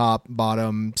like the top,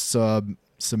 bottom,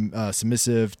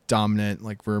 submissive, dominant.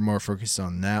 Like we're more focused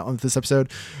on that on this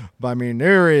episode. But I mean,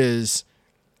 there is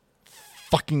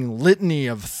fucking litany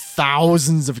of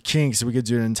thousands of kinks. We could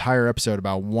do an entire episode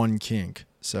about one kink.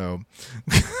 So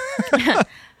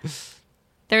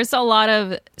there's a lot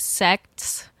of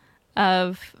sects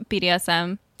of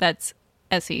BDSM. That's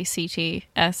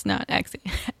SECTS, not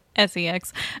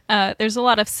SEX. There's a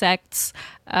lot of sects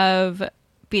of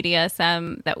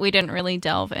BDSM that we didn't really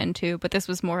delve into, but this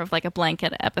was more of like a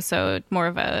blanket episode, more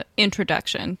of a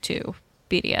introduction to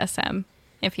BDSM,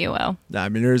 if you will. I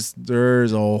mean,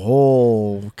 there's a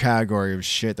whole category of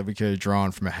shit that we could have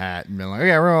drawn from a hat and been like,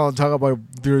 okay, we're going to talk about,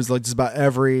 there's like just about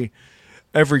every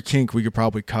kink we could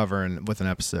probably cover with an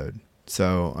episode.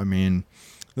 So, I mean,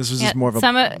 This was just more of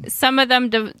a... Some of them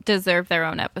deserve their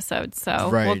own episodes, so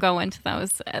right. We'll go into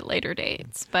those at later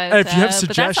dates. But, if you have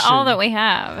suggestions, but that's all that we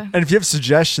have. And if you have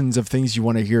suggestions of things you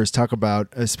want to hear us talk about,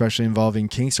 especially involving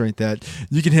kinks or anything like that,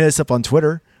 you can hit us up on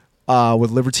Twitter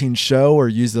with Libertine Show, or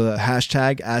use the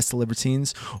hashtag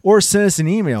 #AskTheLibertines, or send us an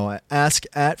email at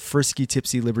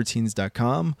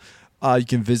ask@friskytipsylibertines.com. You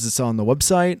can visit us on the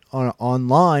website,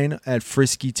 online at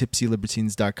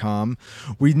friskytipsylibertines.com.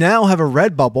 We now have a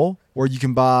Redbubble where you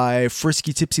can buy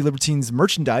Frisky Tipsy Libertines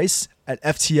merchandise at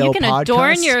FTL Podcast. You can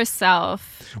adorn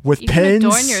yourself. With you pens. Can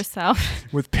adorn yourself.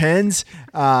 With pens,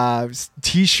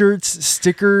 T-shirts,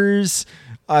 stickers.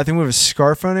 I think we have a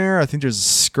scarf on there. I think there's a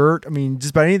skirt. I mean,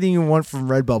 just about anything you want from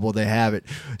Redbubble, they have it.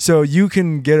 So you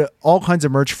can get all kinds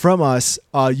of merch from us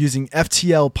using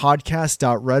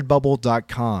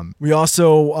ftlpodcast.redbubble.com. We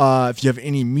also, if you have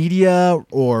any media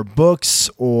or books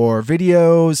or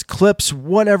videos, clips,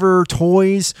 whatever,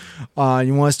 toys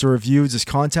you want us to review, just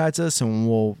contact us and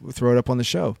we'll throw it up on the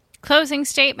show. Closing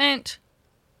statement.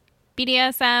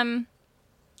 BDSM.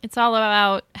 It's all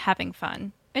about having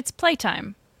fun. It's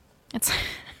playtime.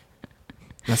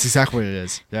 That's exactly what it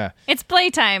is. Yeah. It's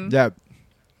playtime. Yeah.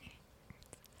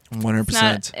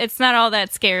 100%. It's not all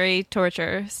that scary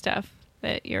torture stuff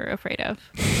that you're afraid of.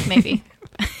 Maybe.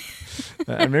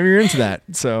 Maybe you're into that.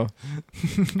 So.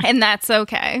 And that's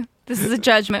okay. This is a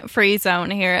judgment-free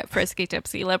zone here at Frisky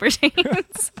Tipsy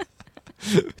Libertines.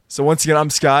 So once again,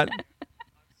 I'm Scott.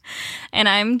 And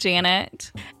I'm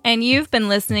Janet. And you've been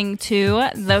listening to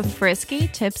the Frisky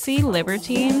Tipsy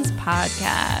Libertines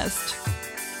podcast.